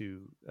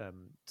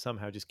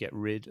somehow just get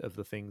rid of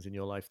the things in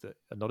your life that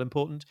are not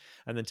important,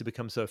 and then to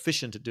become so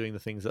efficient at doing the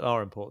things that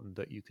are important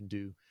that you can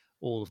do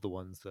all of the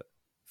ones that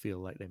feel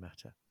like they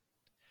matter.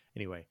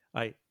 Anyway,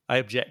 I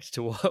object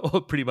to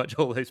pretty much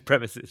all those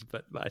premises,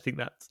 but I think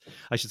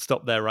I should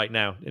stop there right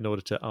now in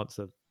order to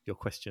answer your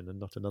question and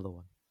not another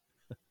one.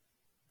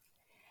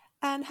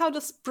 And how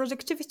does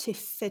productivity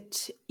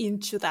fit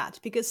into that?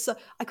 Because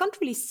I can't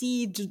really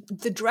see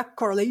the direct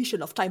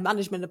correlation of time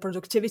management and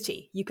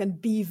productivity. You can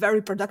be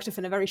very productive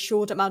in a very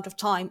short amount of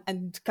time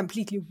and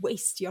completely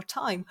waste your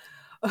time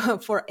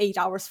for 8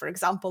 hours, for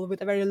example,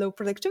 with a very low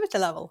productivity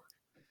level.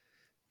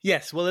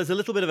 Yes, well, there's a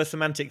little bit of a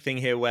semantic thing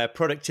here where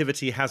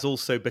productivity has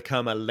also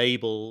become a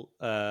label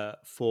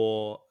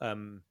for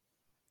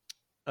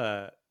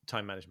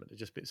time management.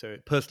 So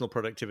personal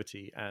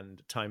productivity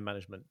and time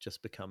management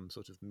just become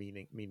sort of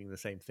meaning the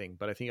same thing.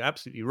 But I think you're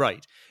absolutely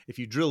right. If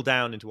you drill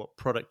down into what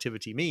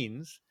productivity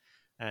means,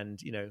 and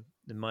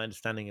in my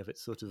understanding of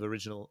its sort of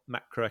original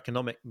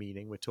macroeconomic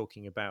meaning, we're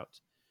talking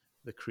about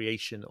the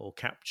creation or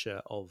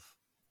capture of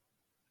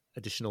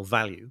additional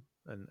value,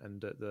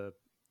 and the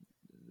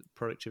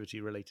productivity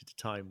related to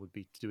time would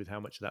be to do with how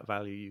much of that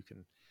value you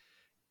can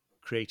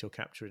create or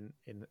capture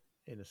in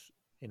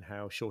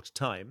how short a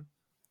time.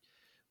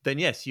 Then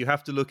yes, you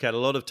have to look at a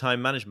lot of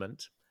time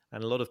management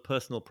and a lot of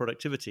personal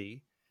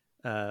productivity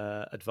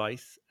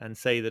advice and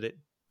say that it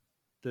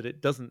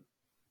doesn't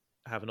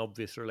have an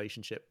obvious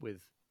relationship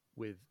with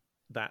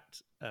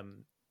that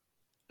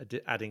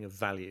adding of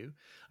value.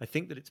 I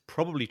think that it's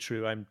probably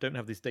true. I don't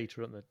have this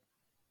data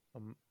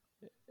on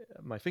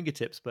my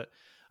fingertips, but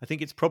I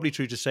think it's probably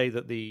true to say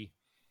that the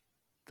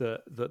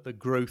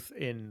growth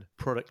in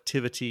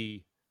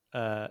productivity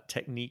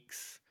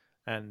techniques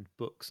and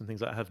books and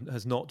things like that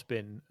has not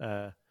been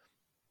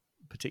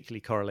particularly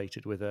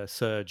correlated with a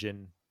surge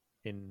in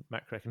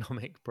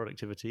macroeconomic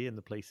productivity in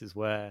the places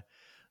where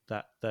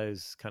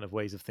those kind of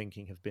ways of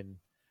thinking have been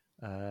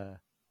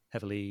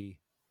heavily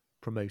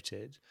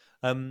promoted.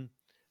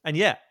 And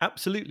yeah,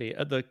 absolutely.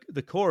 At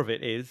the core of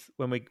it is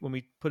when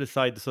we put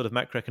aside the sort of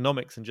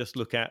macroeconomics and just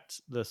look at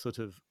the sort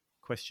of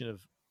question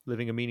of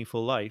living a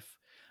meaningful life,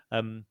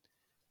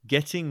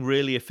 getting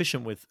really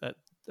efficient at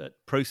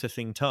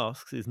processing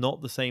tasks is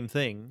not the same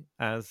thing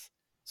as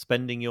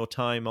spending your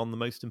time on the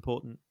most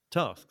important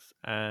tasks.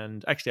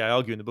 And actually, I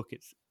argue in the book,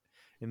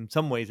 in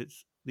some ways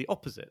it's the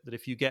opposite.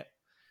 That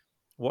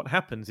what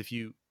happens if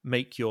you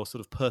make your sort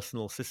of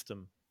personal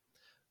system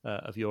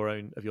of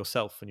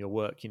yourself and your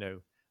work,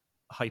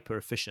 hyper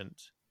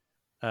efficient,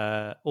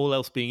 all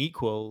else being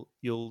equal,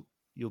 you'll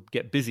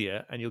get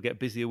busier, and you'll get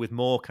busier with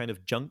more kind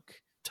of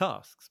junk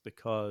tasks,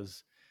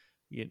 because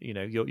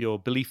your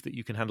belief that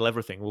you can handle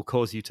everything will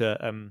cause you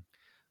to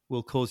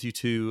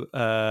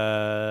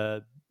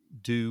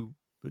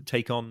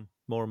take on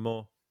more and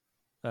more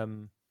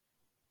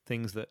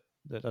things that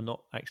are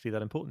not actually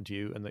that important to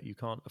you and that you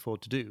can't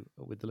afford to do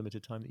with the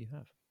limited time that you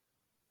have.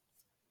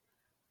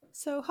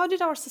 So how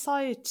did our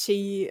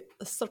society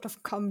sort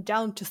of come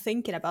down to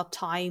thinking about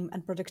time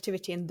and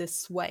productivity in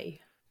this way?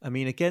 I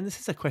mean, again, this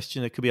is a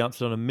question that could be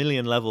answered on a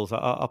million levels.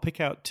 I'll pick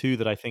out two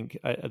that I think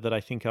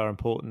are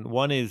important.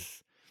 One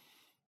is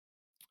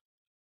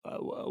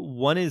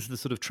the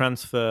sort of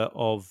transfer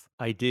of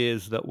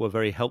ideas that were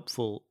very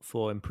helpful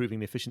for improving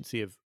the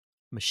efficiency of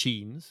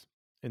machines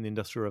in the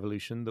Industrial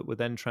Revolution, that were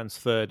then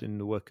transferred in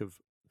the work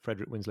of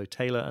Frederick Winslow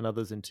Taylor and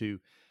others into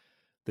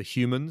the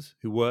humans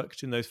who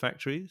worked in those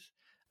factories.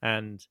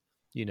 And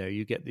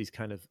you get these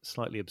kind of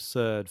slightly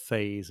absurd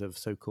phase of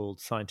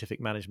so-called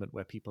scientific management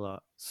where people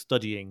are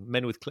studying,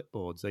 men with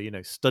clipboards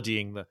are,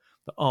 studying the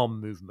arm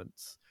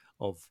movements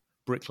of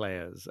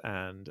bricklayers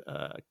and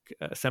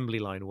assembly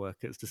line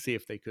workers to see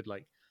if they could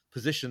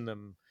position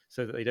them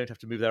so that they don't have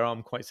to move their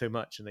arm quite so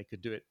much, and they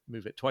could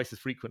move it twice as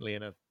frequently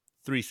in a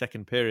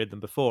 3-second period than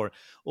before,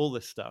 all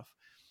this stuff.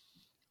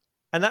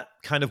 And that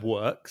kind of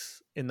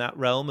works in that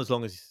realm, as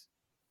long as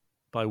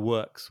by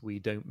works we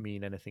don't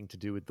mean anything to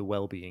do with the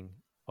well-being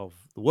of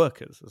the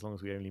workers, as long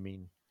as we only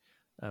mean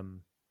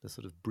the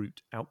sort of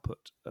brute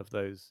output of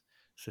those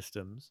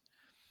systems.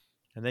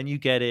 And then you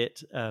get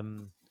it,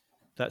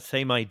 that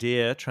same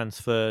idea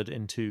transferred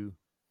into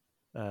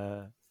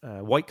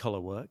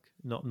white-collar work,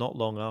 not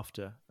long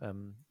after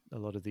a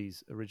lot of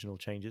these original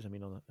changes. I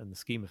mean, in the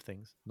scheme of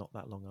things, not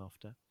that long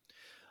after.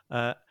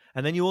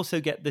 And then you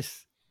also get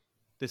this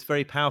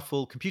very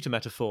powerful computer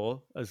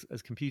metaphor as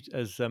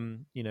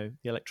the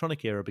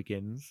electronic era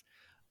begins.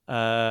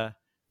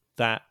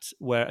 That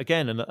where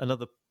again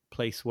another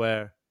place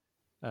where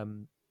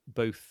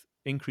both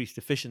increased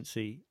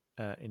efficiency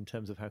in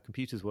terms of how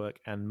computers work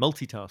and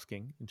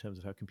multitasking in terms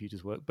of how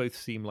computers work both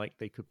seem like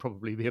they could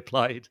probably be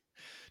applied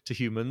to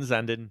humans,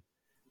 and in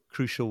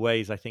crucial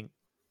ways I think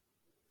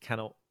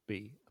cannot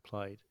be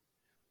applied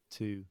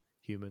to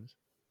humans.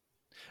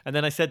 And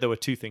then I said there were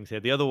two things here.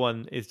 The other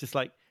one is just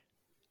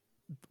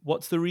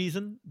what's the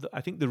reason? I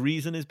think the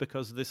reason is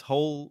because this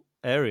whole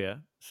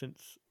area,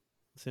 since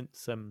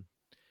the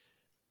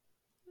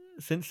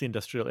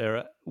industrial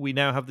era, we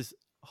now have this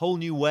whole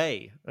new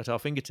way at our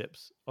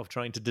fingertips of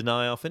trying to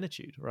deny our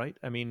finitude, right?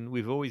 I mean,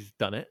 we've always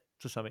done it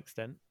to some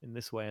extent in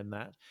this way and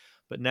that,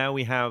 but now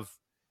we have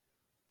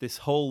this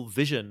whole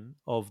vision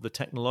of the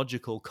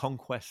technological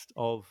conquest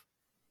of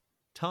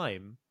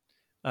time.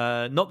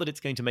 Not that it's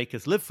going to make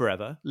us live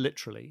forever,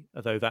 literally,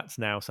 although that's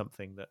now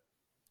something that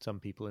some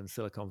people in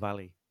Silicon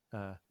Valley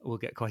will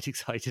get quite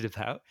excited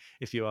about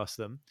if you ask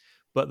them,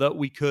 but that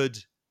we could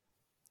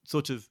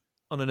sort of,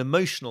 on an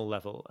emotional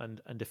level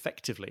and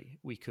effectively,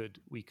 we could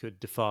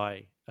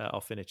defy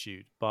our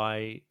finitude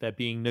by there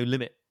being no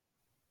limit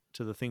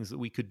to the things that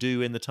we could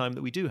do in the time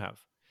that we do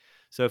have.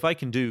 So if I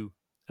can do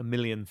a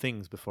million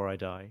things before I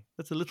die,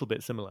 that's a little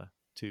bit similar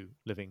to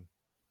living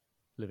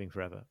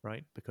forever,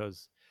 right?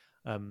 Because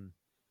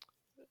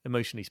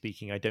emotionally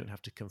speaking, I don't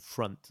have to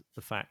confront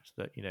the fact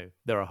that, you know,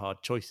 there are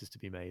hard choices to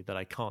be made, that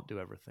I can't do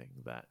everything,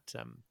 that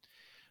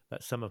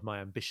some of my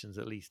ambitions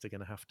at least are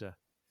going to have to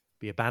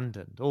be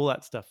abandoned. All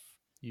that stuff,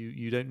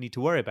 you don't need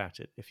to worry about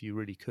it if you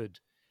really could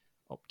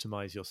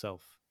optimize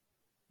yourself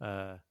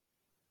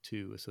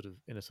to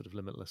in a sort of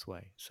limitless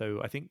way.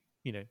 So I think,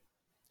 you know,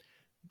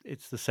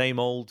 it's the same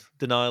old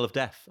denial of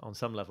death on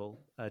some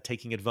level,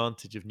 taking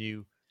advantage of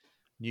new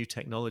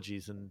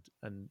technologies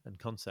and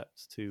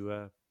concepts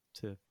to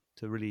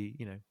really,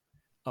 you know,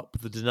 up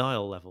the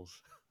denial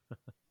levels.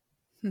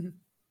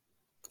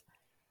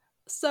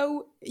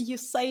 So you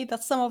say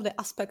that some of the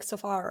aspects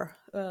of our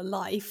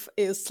life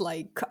is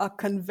like a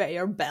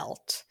conveyor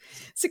belt.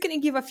 So can you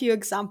give a few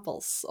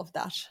examples of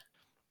that?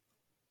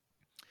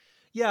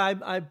 Yeah,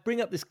 I bring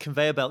up this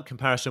conveyor belt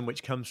comparison,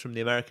 which comes from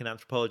the American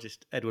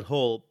anthropologist Edward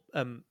Hall,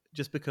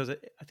 just because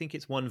I think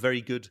it's one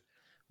very good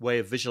way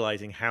of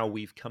visualizing how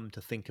we've come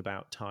to think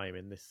about time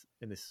in this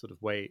sort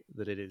of way,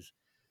 that it is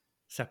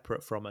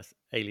separate from us,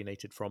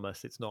 alienated from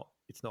us. It's not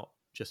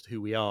just who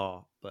we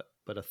are, but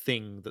a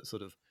thing that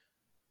sort of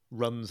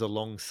runs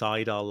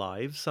alongside our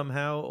lives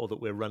somehow, or that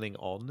we're running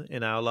on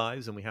in our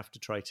lives, and we have to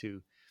try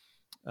to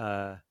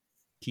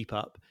keep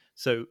up.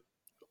 So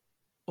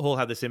Hall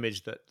had this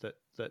image that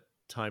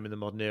time in the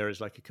modern era is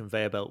like a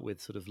conveyor belt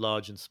with sort of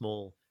large and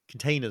small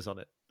containers on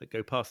it that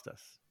go past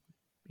us.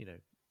 You know,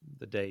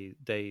 the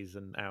days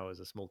and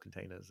hours are small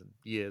containers and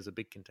years are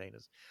big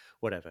containers,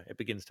 whatever. It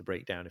begins to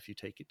break down if you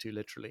take it too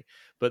literally.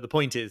 But the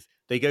point is,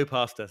 they go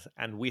past us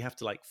and we have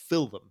to like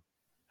fill them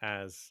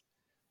as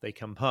they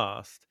come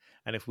past.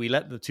 And if we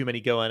let the too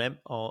many go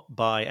on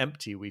by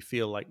empty, we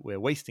feel like we're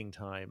wasting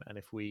time. And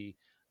if we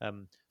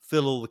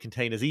fill all the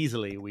containers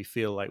easily, we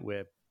feel like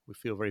we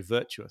feel very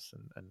virtuous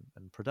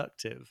and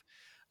productive.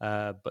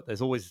 But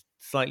there's always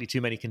slightly too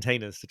many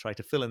containers to try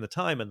to fill in the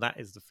time, and that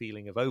is the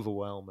feeling of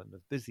overwhelm and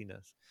of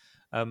busyness.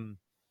 And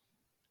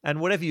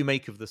whatever you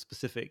make of the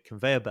specific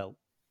conveyor belt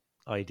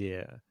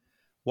idea,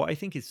 what I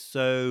think is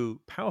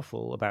so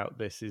powerful about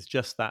this is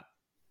just that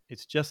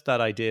it's just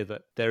that idea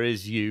that there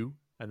is you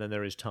and then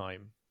there is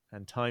time,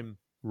 and time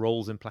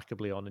rolls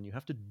implacably on, and you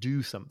have to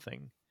do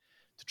something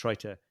to try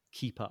to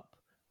keep up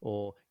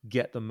or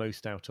get the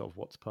most out of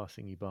what's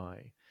passing you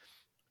by.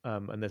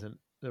 And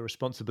the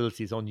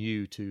responsibility is on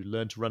you to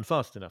learn to run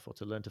fast enough, or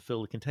to learn to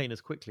fill the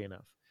containers quickly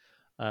enough.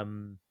 I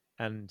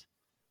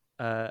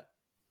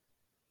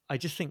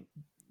just think,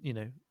 you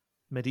know,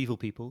 medieval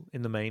people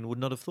in the main would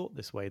not have thought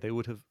this way. They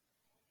would have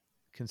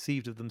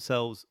conceived of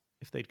themselves,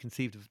 if they'd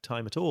conceived of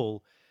time at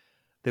all,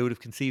 they would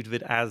have conceived of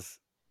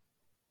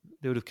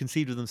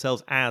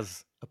themselves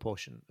as a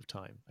portion of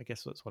time. I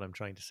guess that's what I'm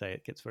trying to say.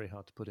 It gets very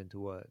hard to put into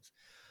words.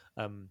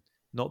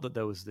 Not that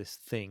there was this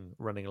thing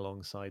running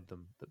alongside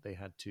them that they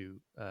had to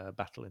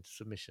battle into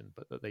submission,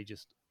 but that they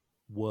just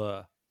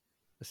were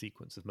a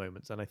sequence of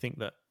moments. And I think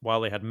that while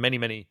they had many,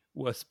 many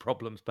worse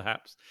problems,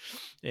 perhaps,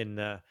 in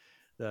the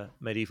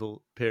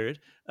medieval period,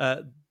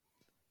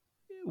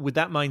 with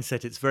that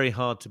mindset, it's very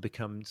hard to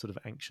become sort of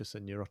anxious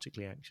and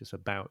neurotically anxious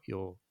about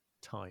your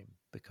time,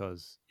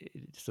 because it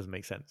just doesn't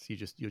make sense.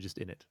 You're just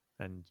in it,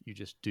 and you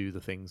just do the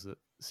things that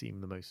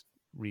seem the most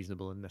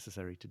reasonable and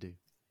necessary to do.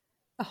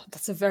 Oh,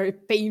 that's a very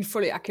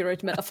painfully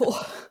accurate metaphor.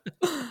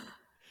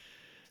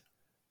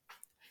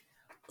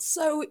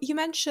 So you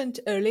mentioned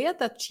earlier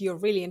that you're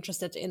really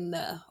interested in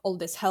all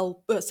this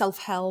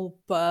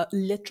self-help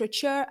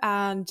literature,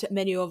 and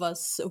many of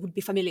us would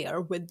be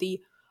familiar with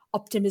the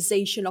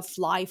optimization of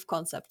life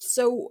concept.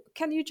 So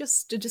can you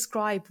just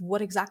describe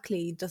what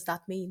exactly does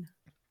that mean?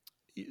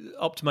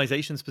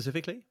 Optimization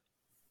specifically?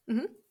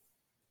 Mm-hmm.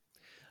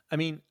 I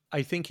mean,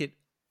 I think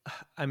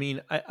I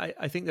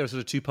think there are sort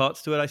of two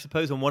parts to it, I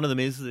suppose. And one of them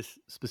is this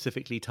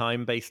specifically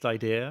time-based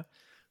idea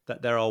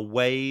that there are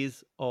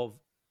ways of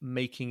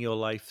making your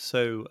life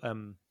so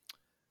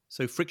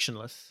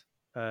frictionless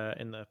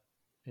in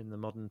the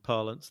modern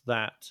parlance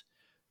that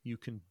you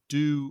can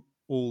do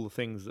all the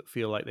things that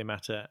feel like they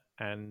matter,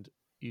 and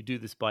you do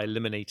this by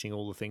eliminating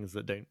all the things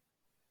that don't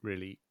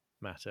really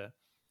matter.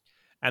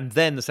 And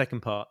then the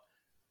second part,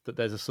 that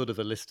there's a sort of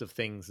a list of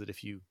things that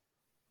if you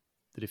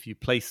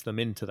place them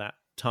into that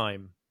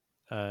time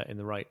in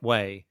the right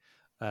way,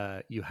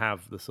 you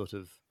have the sort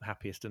of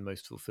happiest and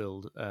most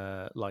fulfilled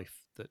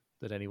life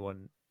that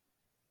anyone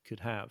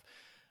could have.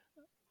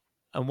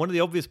 And one of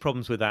the obvious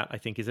problems with that, I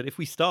think, is that if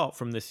we start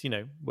from this,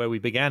 where we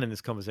began in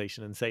this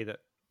conversation and say that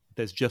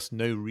there's just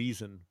no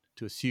reason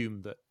to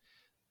assume that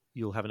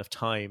you'll have enough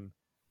time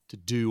to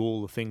do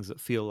all the things that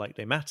feel like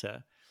they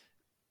matter,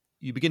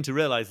 you begin to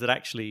realize that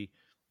actually,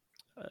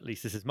 at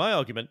least this is my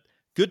argument,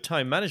 good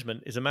time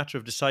management is a matter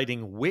of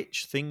deciding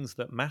which things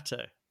that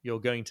matter you're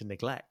going to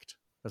neglect,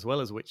 as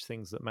well as which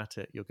things that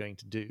matter you're going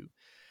to do.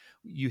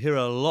 You hear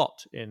a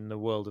lot in the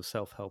world of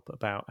self-help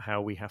about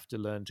how we have to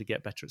learn to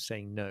get better at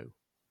saying no.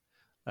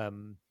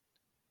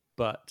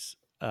 But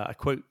I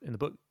quote in the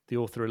book the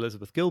author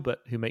Elizabeth Gilbert,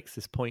 who makes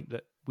this point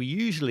that we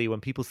usually,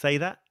 when people say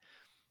that,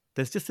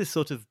 there's just this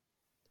sort of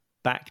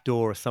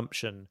backdoor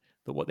assumption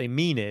that what they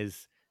mean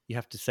is you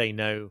have to say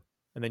no,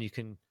 and then you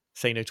can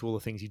say no to all the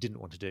things you didn't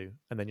want to do,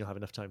 and then you'll have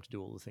enough time to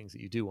do all the things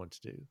that you do want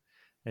to do.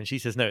 And she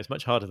says, no, it's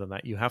much harder than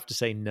that. You have to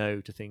say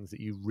no to things that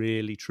you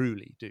really,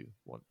 truly do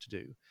want to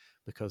do,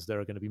 because there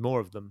are going to be more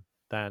of them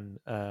than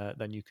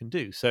you can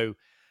do. So,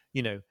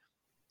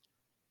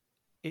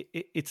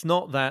 it's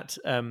not that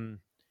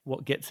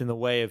what gets in the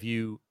way of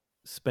you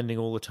spending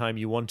all the time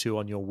you want to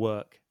on your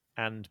work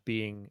and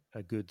being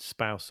a good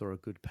spouse or a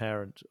good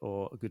parent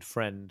or a good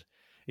friend.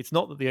 It's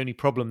not that the only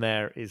problem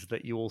there is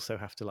that you also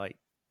have to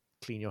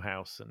clean your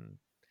house and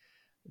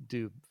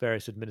do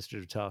various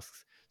administrative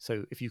tasks.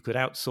 So if you could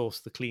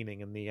outsource the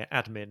cleaning and the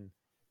admin,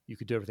 you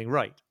could do everything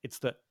right. It's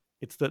that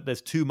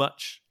there's too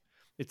much.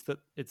 It's that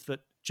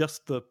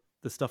just the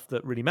stuff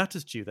that really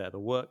matters to you there, the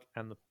work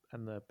and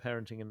the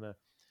parenting and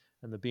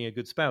the being a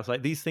good spouse,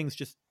 these things,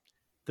 just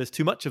there's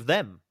too much of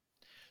them.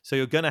 So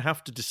you're going to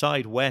have to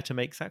decide where to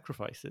make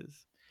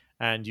sacrifices.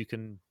 And you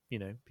can,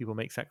 people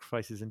make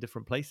sacrifices in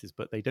different places,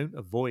 but they don't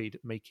avoid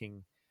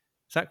making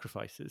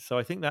sacrifices. So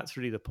I think that's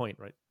really the point,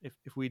 right?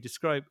 If we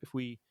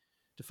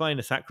define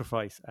a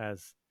sacrifice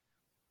as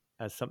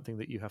something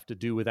that you have to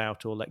do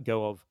without or let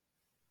go of,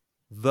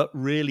 that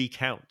really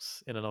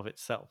counts in and of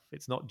itself.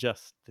 It's not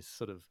just this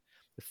sort of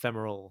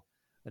ephemeral,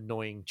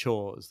 annoying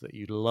chores that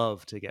you'd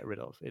love to get rid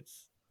of.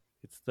 It's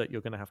that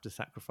you're going to have to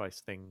sacrifice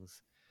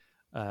things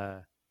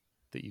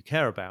that you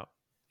care about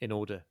in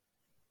order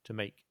to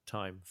make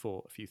time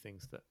for a few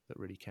things that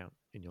really count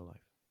in your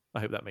life.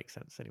 I hope that makes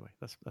sense. Anyway,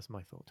 that's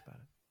my thoughts about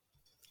it.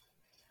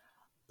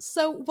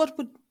 So what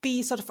would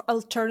be sort of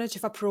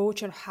alternative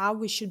approach on how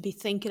we should be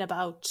thinking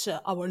about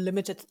our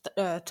limited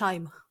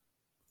time?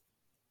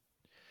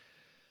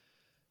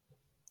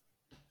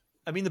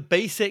 I mean, the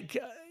basic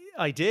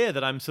idea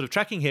that I'm sort of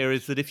tracking here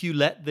is that if you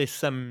let this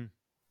sort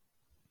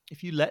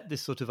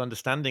of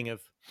understanding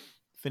of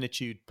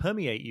finitude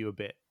permeate you a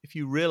bit, if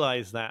you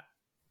realize that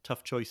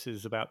tough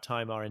choices about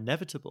time are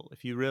inevitable,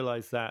 if you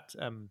realize that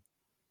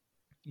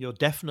you're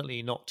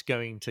definitely not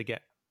going to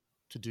get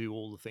to do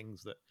all the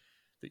things that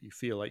you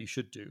feel like you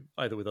should do,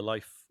 either with a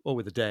life or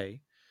with a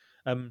day,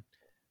 then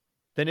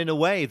in a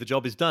way the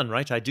job is done,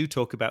 right? I do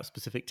talk about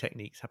specific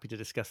techniques, happy to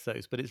discuss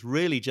those, but it's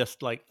really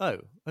just oh,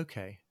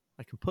 okay,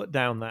 I can put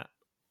down that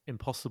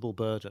impossible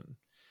burden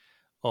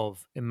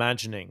of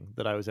imagining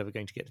that I was ever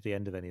going to get to the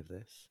end of any of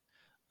this,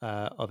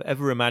 of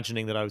ever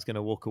imagining that I was going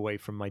to walk away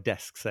from my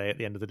desk, say, at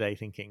the end of the day,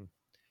 thinking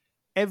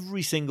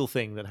every single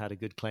thing that had a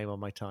good claim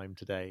on my time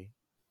today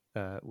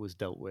was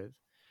dealt with.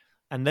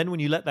 And then when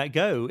you let that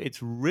go,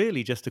 it's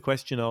really just a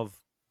question of,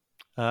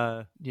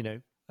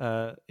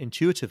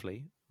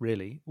 intuitively,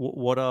 really,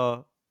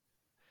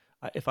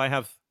 if I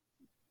have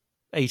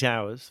 8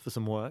 hours for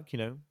some work,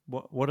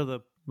 what are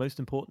the most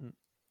important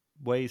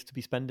ways to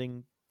be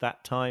spending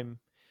that time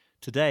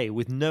today,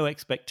 with no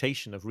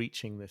expectation of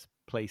reaching this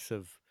place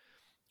of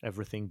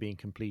everything being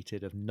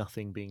completed, of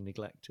nothing being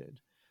neglected.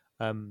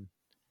 And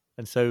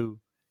so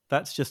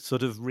that's just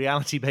sort of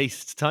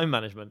reality-based time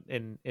management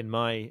in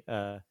my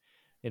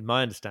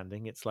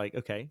understanding. It's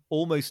okay,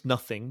 almost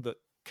nothing that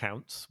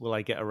counts will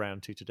I get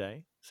around to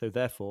today. So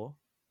therefore,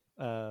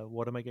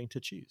 what am I going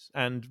to choose?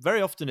 And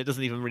very often it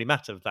doesn't even really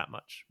matter that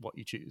much what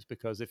you choose,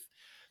 because if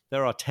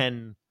there are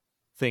 10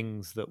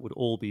 things that would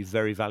all be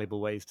very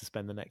valuable ways to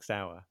spend the next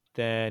hour,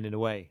 then in a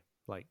way,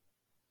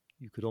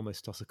 you could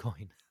almost toss a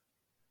coin.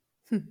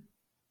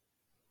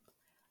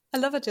 I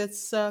love it.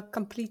 It's a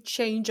complete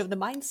change of the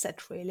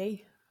mindset,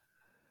 really.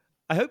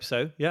 I hope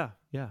so. Yeah.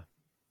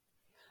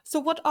 So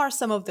what are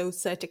some of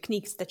those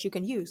techniques that you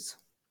can use?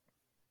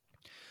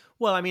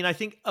 Well, I mean, I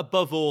think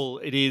above all,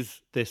 it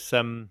is this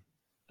question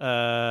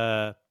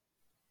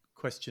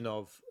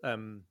of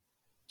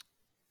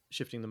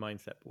shifting the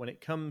mindset. When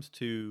it comes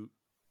to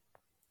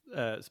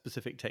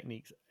specific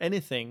techniques,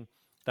 anything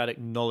that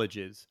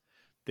acknowledges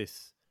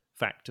this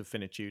fact of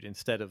finitude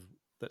instead of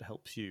that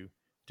helps you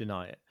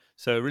deny it.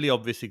 So a really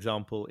obvious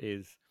example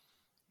is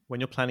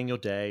when you're planning your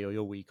day or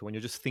your week, or when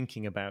you're just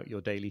thinking about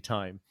your daily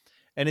time,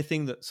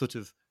 anything that sort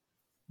of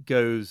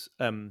goes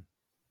that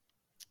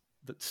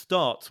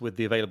starts with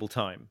the available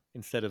time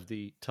instead of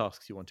the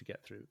tasks you want to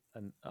get through.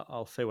 And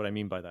I'll say what I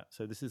mean by that.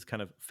 So this is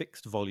kind of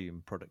fixed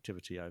volume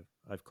productivity,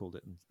 I've called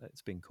it, and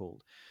it's been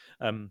called.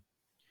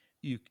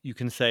 You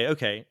can say,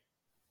 okay,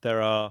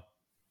 there are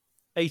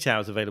 8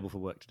 hours available for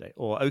work today,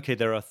 or okay,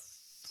 there are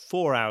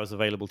 4 hours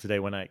available today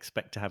when I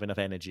expect to have enough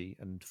energy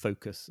and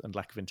focus and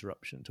lack of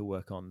interruption to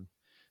work on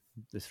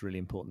this really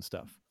important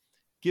stuff.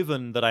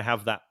 Given that I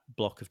have that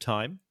block of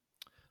time,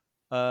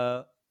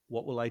 what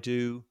will I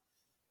do?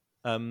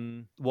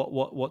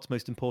 What's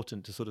most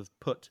important to sort of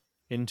put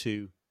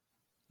into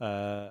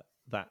that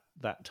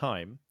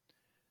time,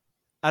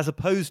 as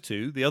opposed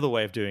to the other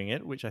way of doing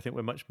it, which I think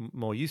we're much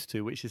more used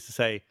to, which is to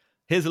say,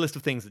 here's a list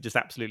of things that just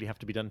absolutely have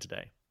to be done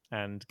today,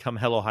 and come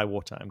hell or high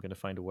water, I'm going to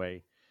find a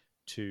way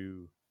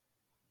to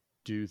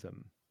do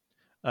them,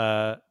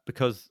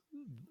 because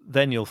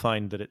then you'll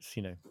find that it's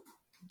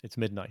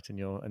midnight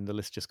and the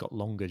list just got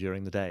longer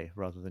during the day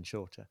rather than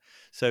shorter.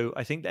 So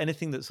I think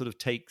anything that sort of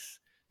takes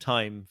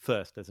time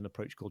first, there's an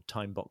approach called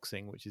time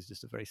boxing, which is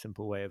just a very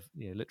simple way of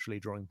literally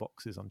drawing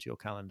boxes onto your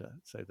calendar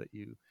so that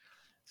you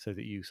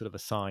sort of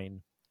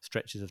assign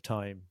stretches of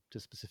time to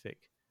specific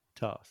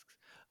tasks.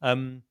 That's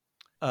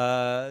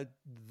a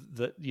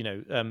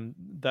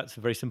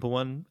very simple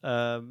one.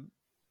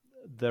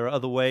 There are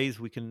other ways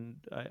I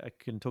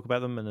can talk about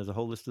them, and there's a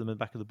whole list of them in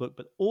the back of the book,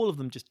 but all of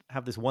them just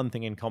have this one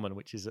thing in common,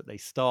 which is that they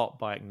start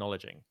by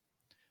acknowledging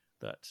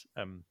that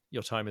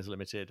your time is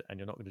limited and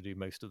you're not going to do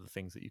most of the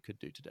things that you could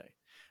do today.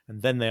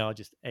 And then they are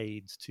just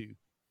aids to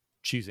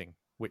choosing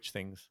which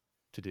things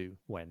to do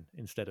when,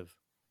 instead of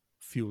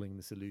fueling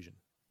this illusion.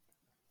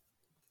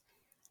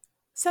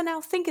 So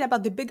now, thinking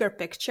about the bigger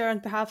picture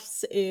and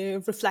perhaps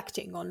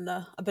reflecting on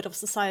a bit of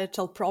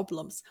societal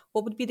problems,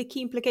 what would be the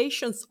key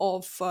implications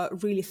of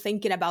really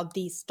thinking about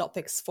these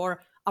topics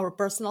for our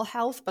personal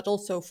health, but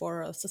also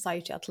for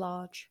society at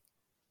large?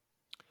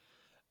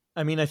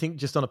 I mean, I think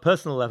just on a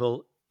personal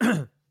level,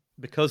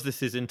 because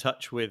this is in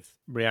touch with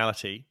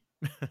reality,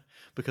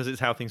 because it's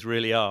how things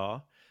really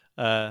are,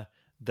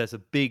 there's a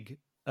big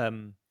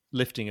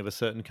lifting of a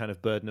certain kind of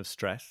burden of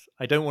stress.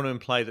 I don't want to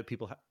imply that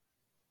people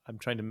I'm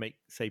trying to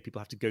say people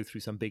have to go through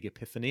some big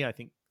epiphany. I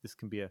think this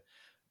can be a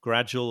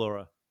gradual or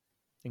a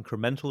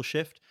incremental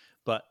shift,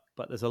 but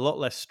there's a lot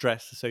less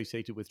stress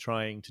associated with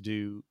trying to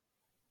do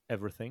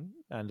everything,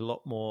 and a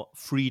lot more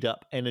freed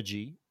up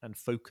energy and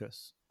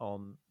focus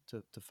on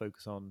to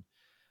focus on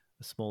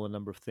a smaller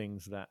number of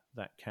things that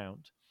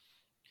count.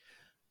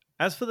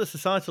 As for the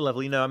societal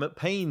level, I'm at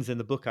pains in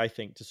the book, I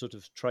think, to sort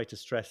of try to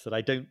stress that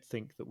I don't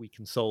think that we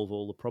can solve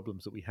all the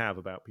problems that we have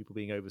about people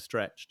being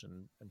overstretched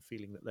and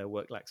feeling that their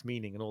work lacks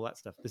meaning and all that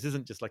stuff. This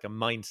isn't just like a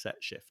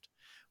mindset shift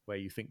where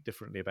you think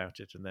differently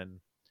about it and then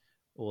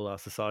all our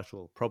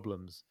societal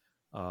problems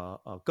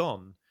are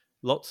gone.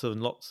 Lots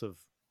and lots of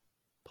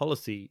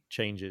policy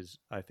changes,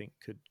 I think,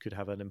 could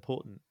have an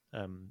important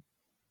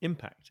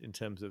impact in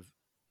terms of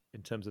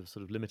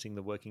sort of limiting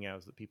the working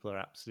hours that people are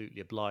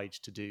absolutely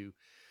obliged to do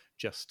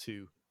just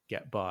to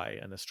get by,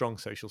 and a strong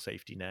social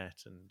safety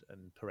net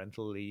and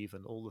parental leave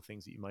and all the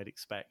things that you might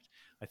expect,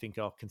 I think,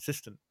 are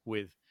consistent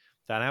with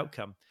that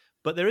outcome.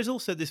 But there is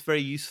also this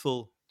very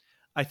useful,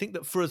 I think,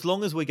 that for as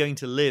long as we're going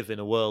to live in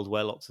a world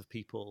where lots of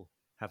people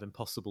have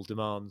impossible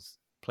demands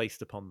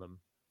placed upon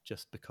them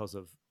just because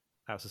of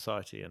our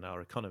society and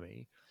our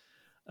economy,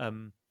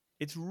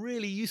 it's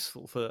really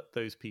useful for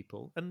those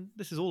people, and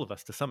this is all of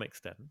us to some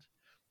extent,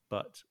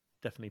 but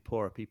definitely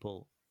poorer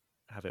people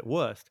have it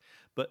worst,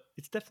 but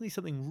it's definitely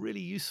something really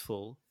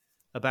useful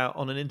about,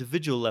 on an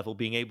individual level,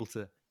 being able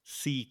to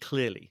see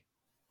clearly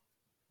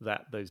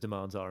that those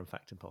demands are in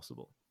fact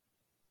impossible.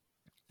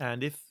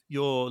 And if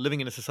you're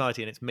living in a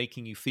society and it's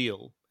making you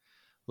feel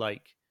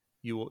like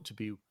you ought to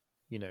be,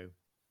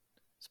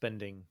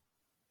 spending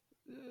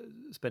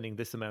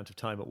this amount of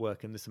time at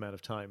work and this amount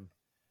of time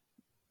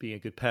being a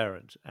good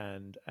parent,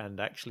 and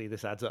actually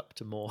this adds up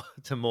to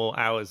more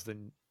hours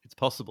than it's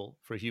possible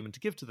for a human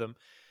to give to them,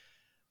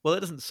 well, it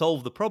doesn't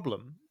solve the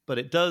problem, but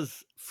it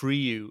does free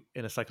you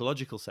in a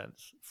psychological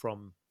sense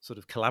from sort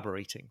of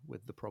collaborating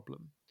with the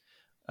problem.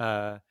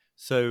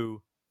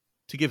 So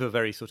to give a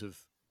very sort of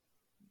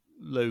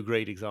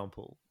low-grade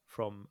example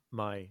from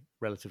my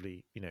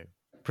relatively,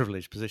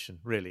 privileged position,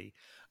 really,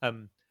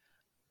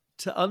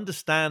 to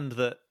understand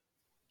that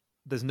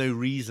there's no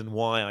reason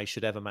why I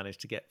should ever manage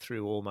to get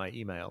through all my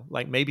email.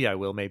 Like, maybe I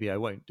will, maybe I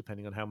won't,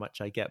 depending on how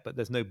much I get, but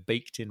there's no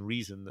baked-in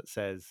reason that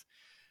says,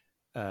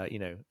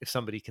 if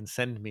somebody can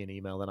send me an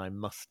email, then I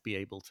must be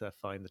able to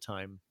find the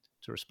time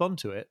to respond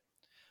to it.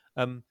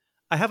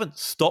 I haven't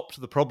stopped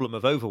the problem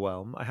of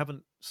overwhelm. I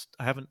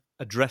haven't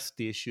addressed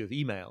the issue of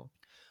email,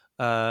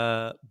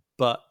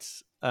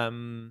 but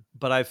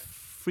I've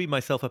freed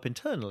myself up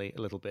internally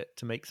a little bit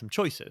to make some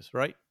choices,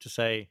 right? To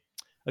say,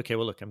 okay,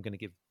 well, look, I'm going to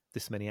give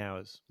this many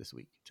hours this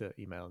week to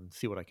email and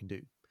see what I can do,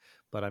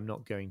 but I'm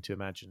not going to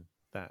imagine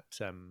that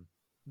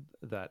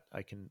that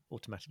I can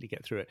automatically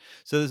get through it.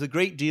 So there's a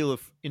great deal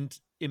of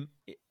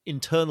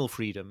internal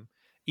freedom,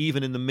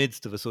 even in the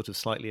midst of a sort of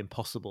slightly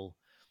impossible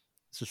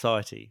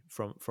society,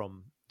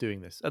 from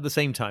doing this. At the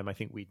same time, I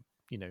think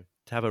to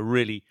have a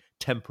really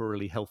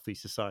temporarily healthy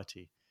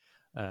society,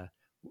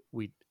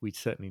 we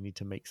certainly need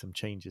to make some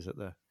changes at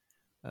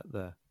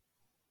the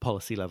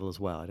policy level as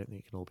well. I don't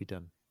think it can all be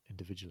done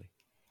individually.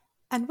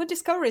 And what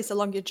discoveries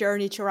along your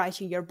journey to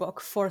writing your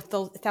book,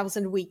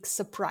 4,000 Weeks,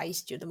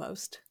 surprised you the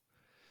most?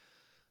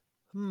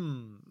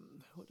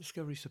 What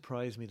discovery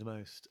surprised me the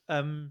most?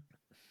 The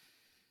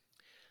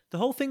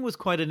whole thing was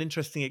quite an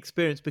interesting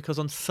experience because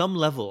on some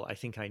level, I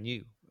think I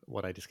knew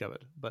what I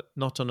discovered, but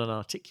not on an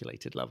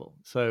articulated level.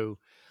 So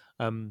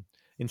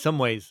in some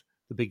ways,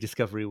 the big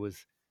discovery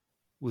was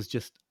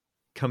just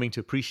coming to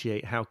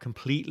appreciate how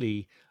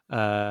completely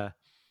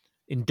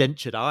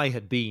indentured I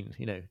had been,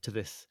 to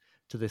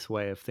this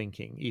way of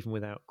thinking, even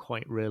without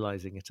quite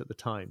realizing it at the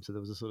time. So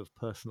there was a sort of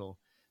personal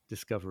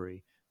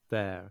discovery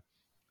there.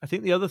 I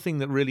think the other thing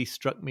that really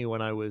struck me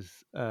when I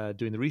was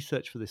doing the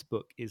research for this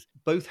book is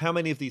both how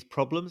many of these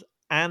problems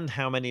and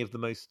how many of the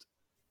most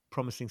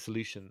promising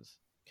solutions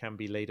can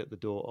be laid at the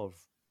door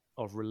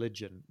of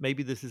religion.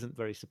 Maybe this isn't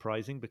very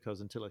surprising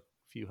because until a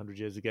few hundred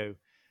years ago,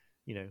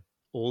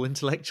 all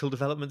intellectual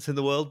developments in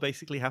the world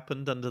basically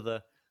happened under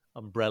the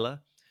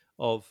umbrella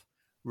of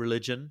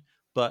religion.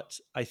 But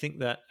I think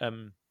that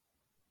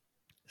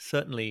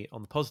certainly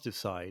on the positive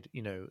side,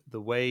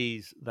 the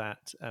ways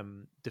that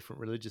different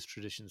religious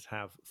traditions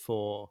have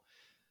for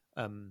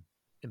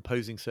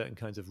imposing certain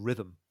kinds of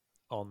rhythm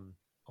on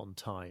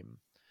time,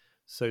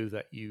 so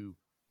that you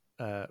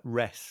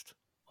rest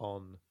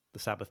on the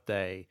Sabbath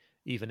day,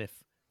 even if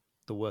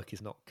the work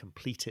is not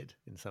completed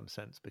in some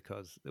sense,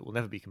 because it will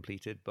never be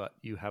completed. But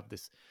you have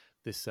this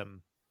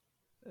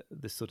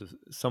sort of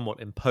somewhat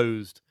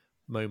imposed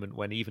moment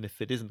when even if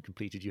it isn't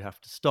completed, you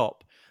have to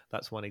stop.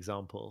 That's one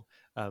example.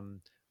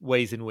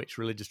 Ways in which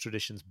religious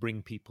traditions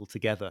bring people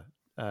together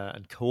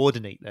and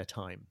coordinate their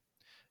time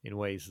in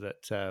ways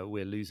that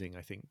we're losing,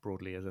 I think,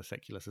 broadly as a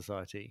secular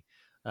society,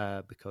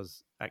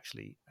 because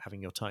actually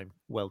having your time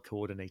well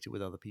coordinated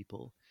with other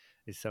people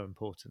is so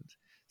important.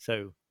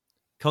 So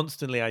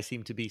constantly I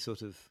seem to be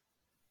sort of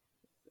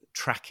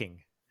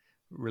tracking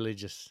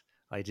religious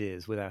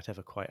ideas without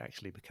ever quite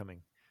actually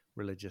becoming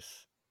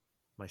religious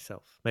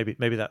myself.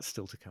 Maybe that's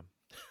still to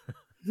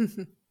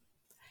come.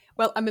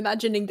 Well, I'm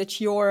imagining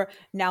that you're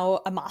now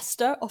a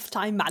master of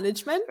time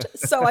management.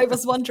 So I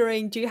was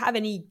wondering, do you have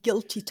any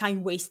guilty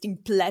time wasting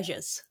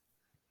pleasures?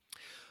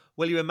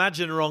 Well, you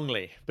imagine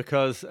wrongly,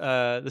 because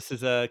this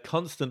is a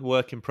constant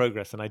work in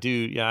progress, and I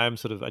do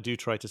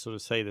try to sort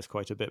of say this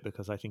quite a bit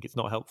because I think it's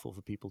not helpful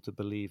for people to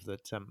believe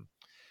that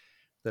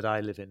that I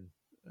live in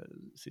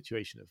a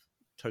situation of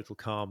total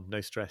calm,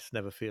 no stress,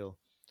 never feel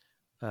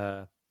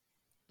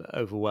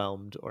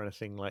overwhelmed or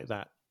anything like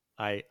that.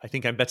 I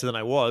think I'm better than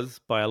I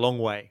was by a long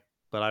way,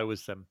 but I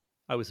was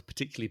a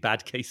particularly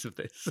bad case of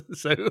this.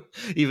 So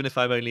even if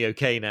I'm only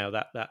okay now,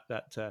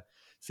 that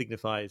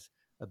signifies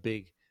a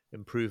big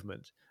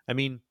improvement. I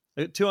mean,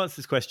 to answer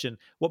this question,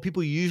 what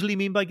people usually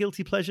mean by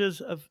guilty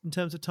pleasures in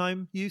terms of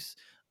time use,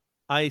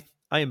 I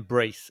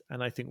embrace,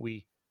 and I think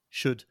we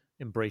should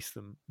embrace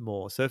them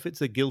more. So if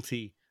it's if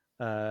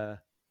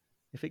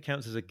it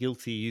counts as a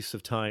guilty use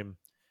of time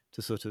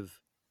to sort of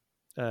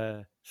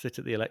sit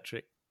at the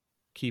electric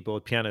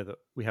keyboard piano that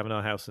we have in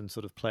our house and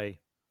sort of play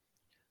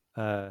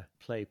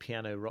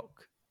piano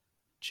rock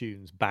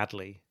tunes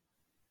badly,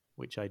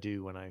 which I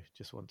do when I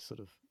just want to sort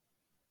of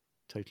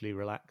totally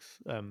relax,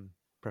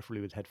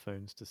 preferably with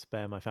headphones to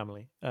spare my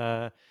family.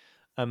 I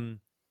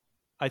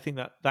think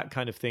that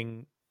kind of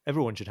thing,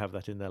 everyone should have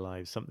that in their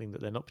lives, something that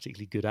they're not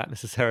particularly good at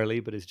necessarily,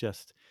 but it's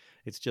just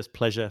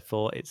pleasure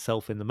for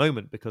itself in the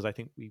moment, because I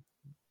think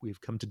we've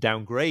come to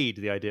downgrade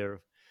the idea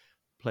of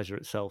pleasure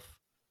itself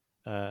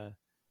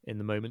in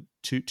the moment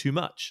too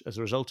much as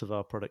a result of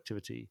our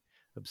productivity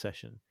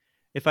obsession.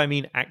 If I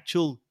mean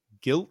actual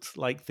guilt,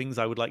 like things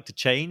I would like to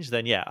change,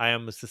 then yeah, I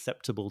am as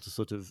susceptible to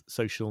sort of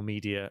social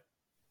media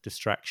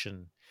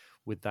distraction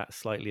with that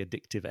slightly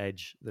addictive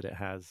edge that it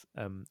has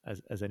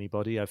as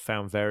anybody. I've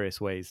found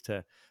various ways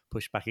to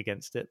push back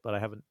against it, but I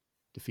haven't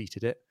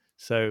defeated it.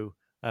 So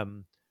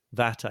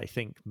that, I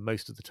think,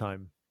 most of the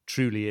time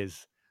truly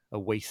is a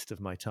waste of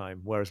my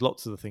time, whereas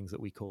lots of the things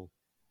that we call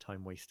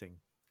time wasting,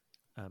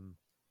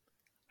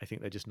 I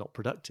think they're just not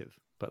productive,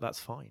 but that's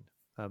fine.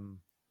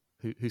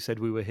 Who said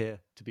we were here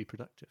to be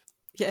productive?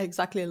 Yeah,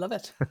 exactly. I love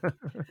it.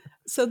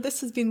 So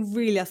this has been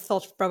really a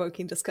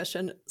thought-provoking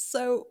discussion.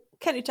 So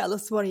can you tell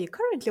us what are you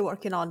currently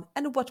working on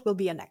and what will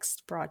be your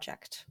next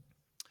project?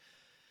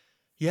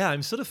 Yeah,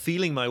 I'm sort of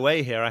feeling my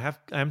way here. I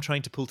am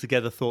trying to pull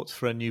together thoughts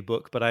for a new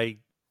book, but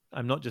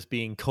I'm not just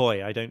being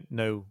coy. I don't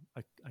know.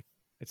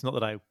 It's not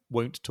that I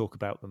won't talk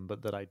about them,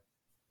 but that I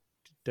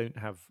don't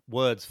have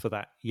words for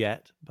that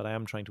yet. But I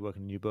am trying to work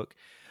on a new book.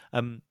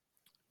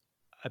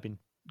 I've been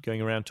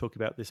going around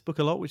talking about this book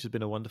a lot, which has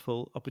been a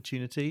wonderful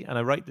opportunity. And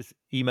I write this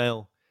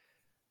email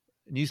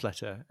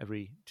newsletter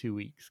every 2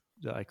 weeks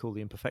that I call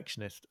The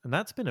Imperfectionist. And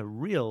that's been a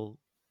real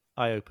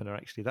eye-opener,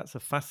 actually. That's a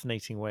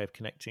fascinating way of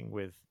connecting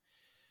with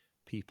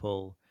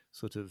people,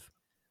 sort of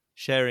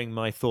sharing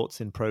my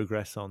thoughts in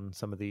progress on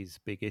some of these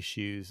big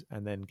issues,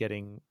 and then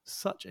getting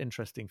such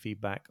interesting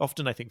feedback,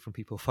 often I think from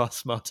people far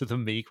smarter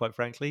than me, quite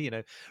frankly,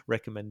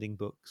 recommending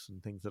books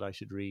and things that I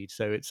should read.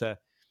 So it's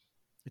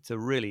a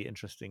really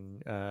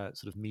interesting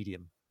sort of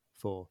medium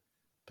for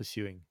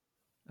pursuing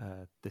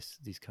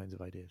these kinds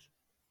of ideas.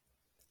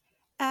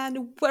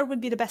 And where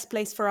would be the best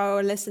place for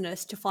our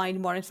listeners to find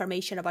more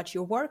information about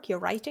your work, your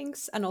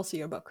writings, and also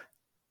your book?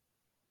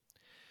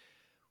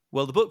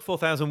 Well, the book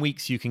 4,000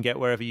 Weeks you can get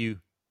wherever you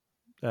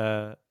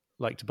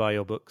like to buy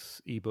your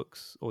books,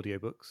 ebooks,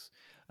 audiobooks.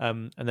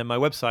 And then my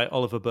website,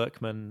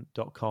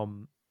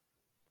 oliverburkeman.com,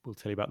 will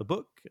tell you about the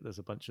book. There's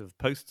a bunch of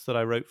posts that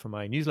I wrote for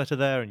my newsletter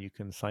there, and you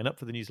can sign up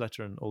for the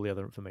newsletter, and all the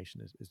other information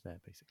is there,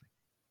 basically.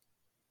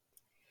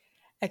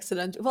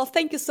 Excellent. Well,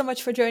 thank you so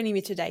much for joining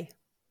me today.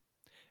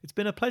 It's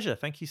been a pleasure.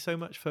 Thank you so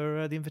much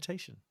for the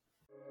invitation.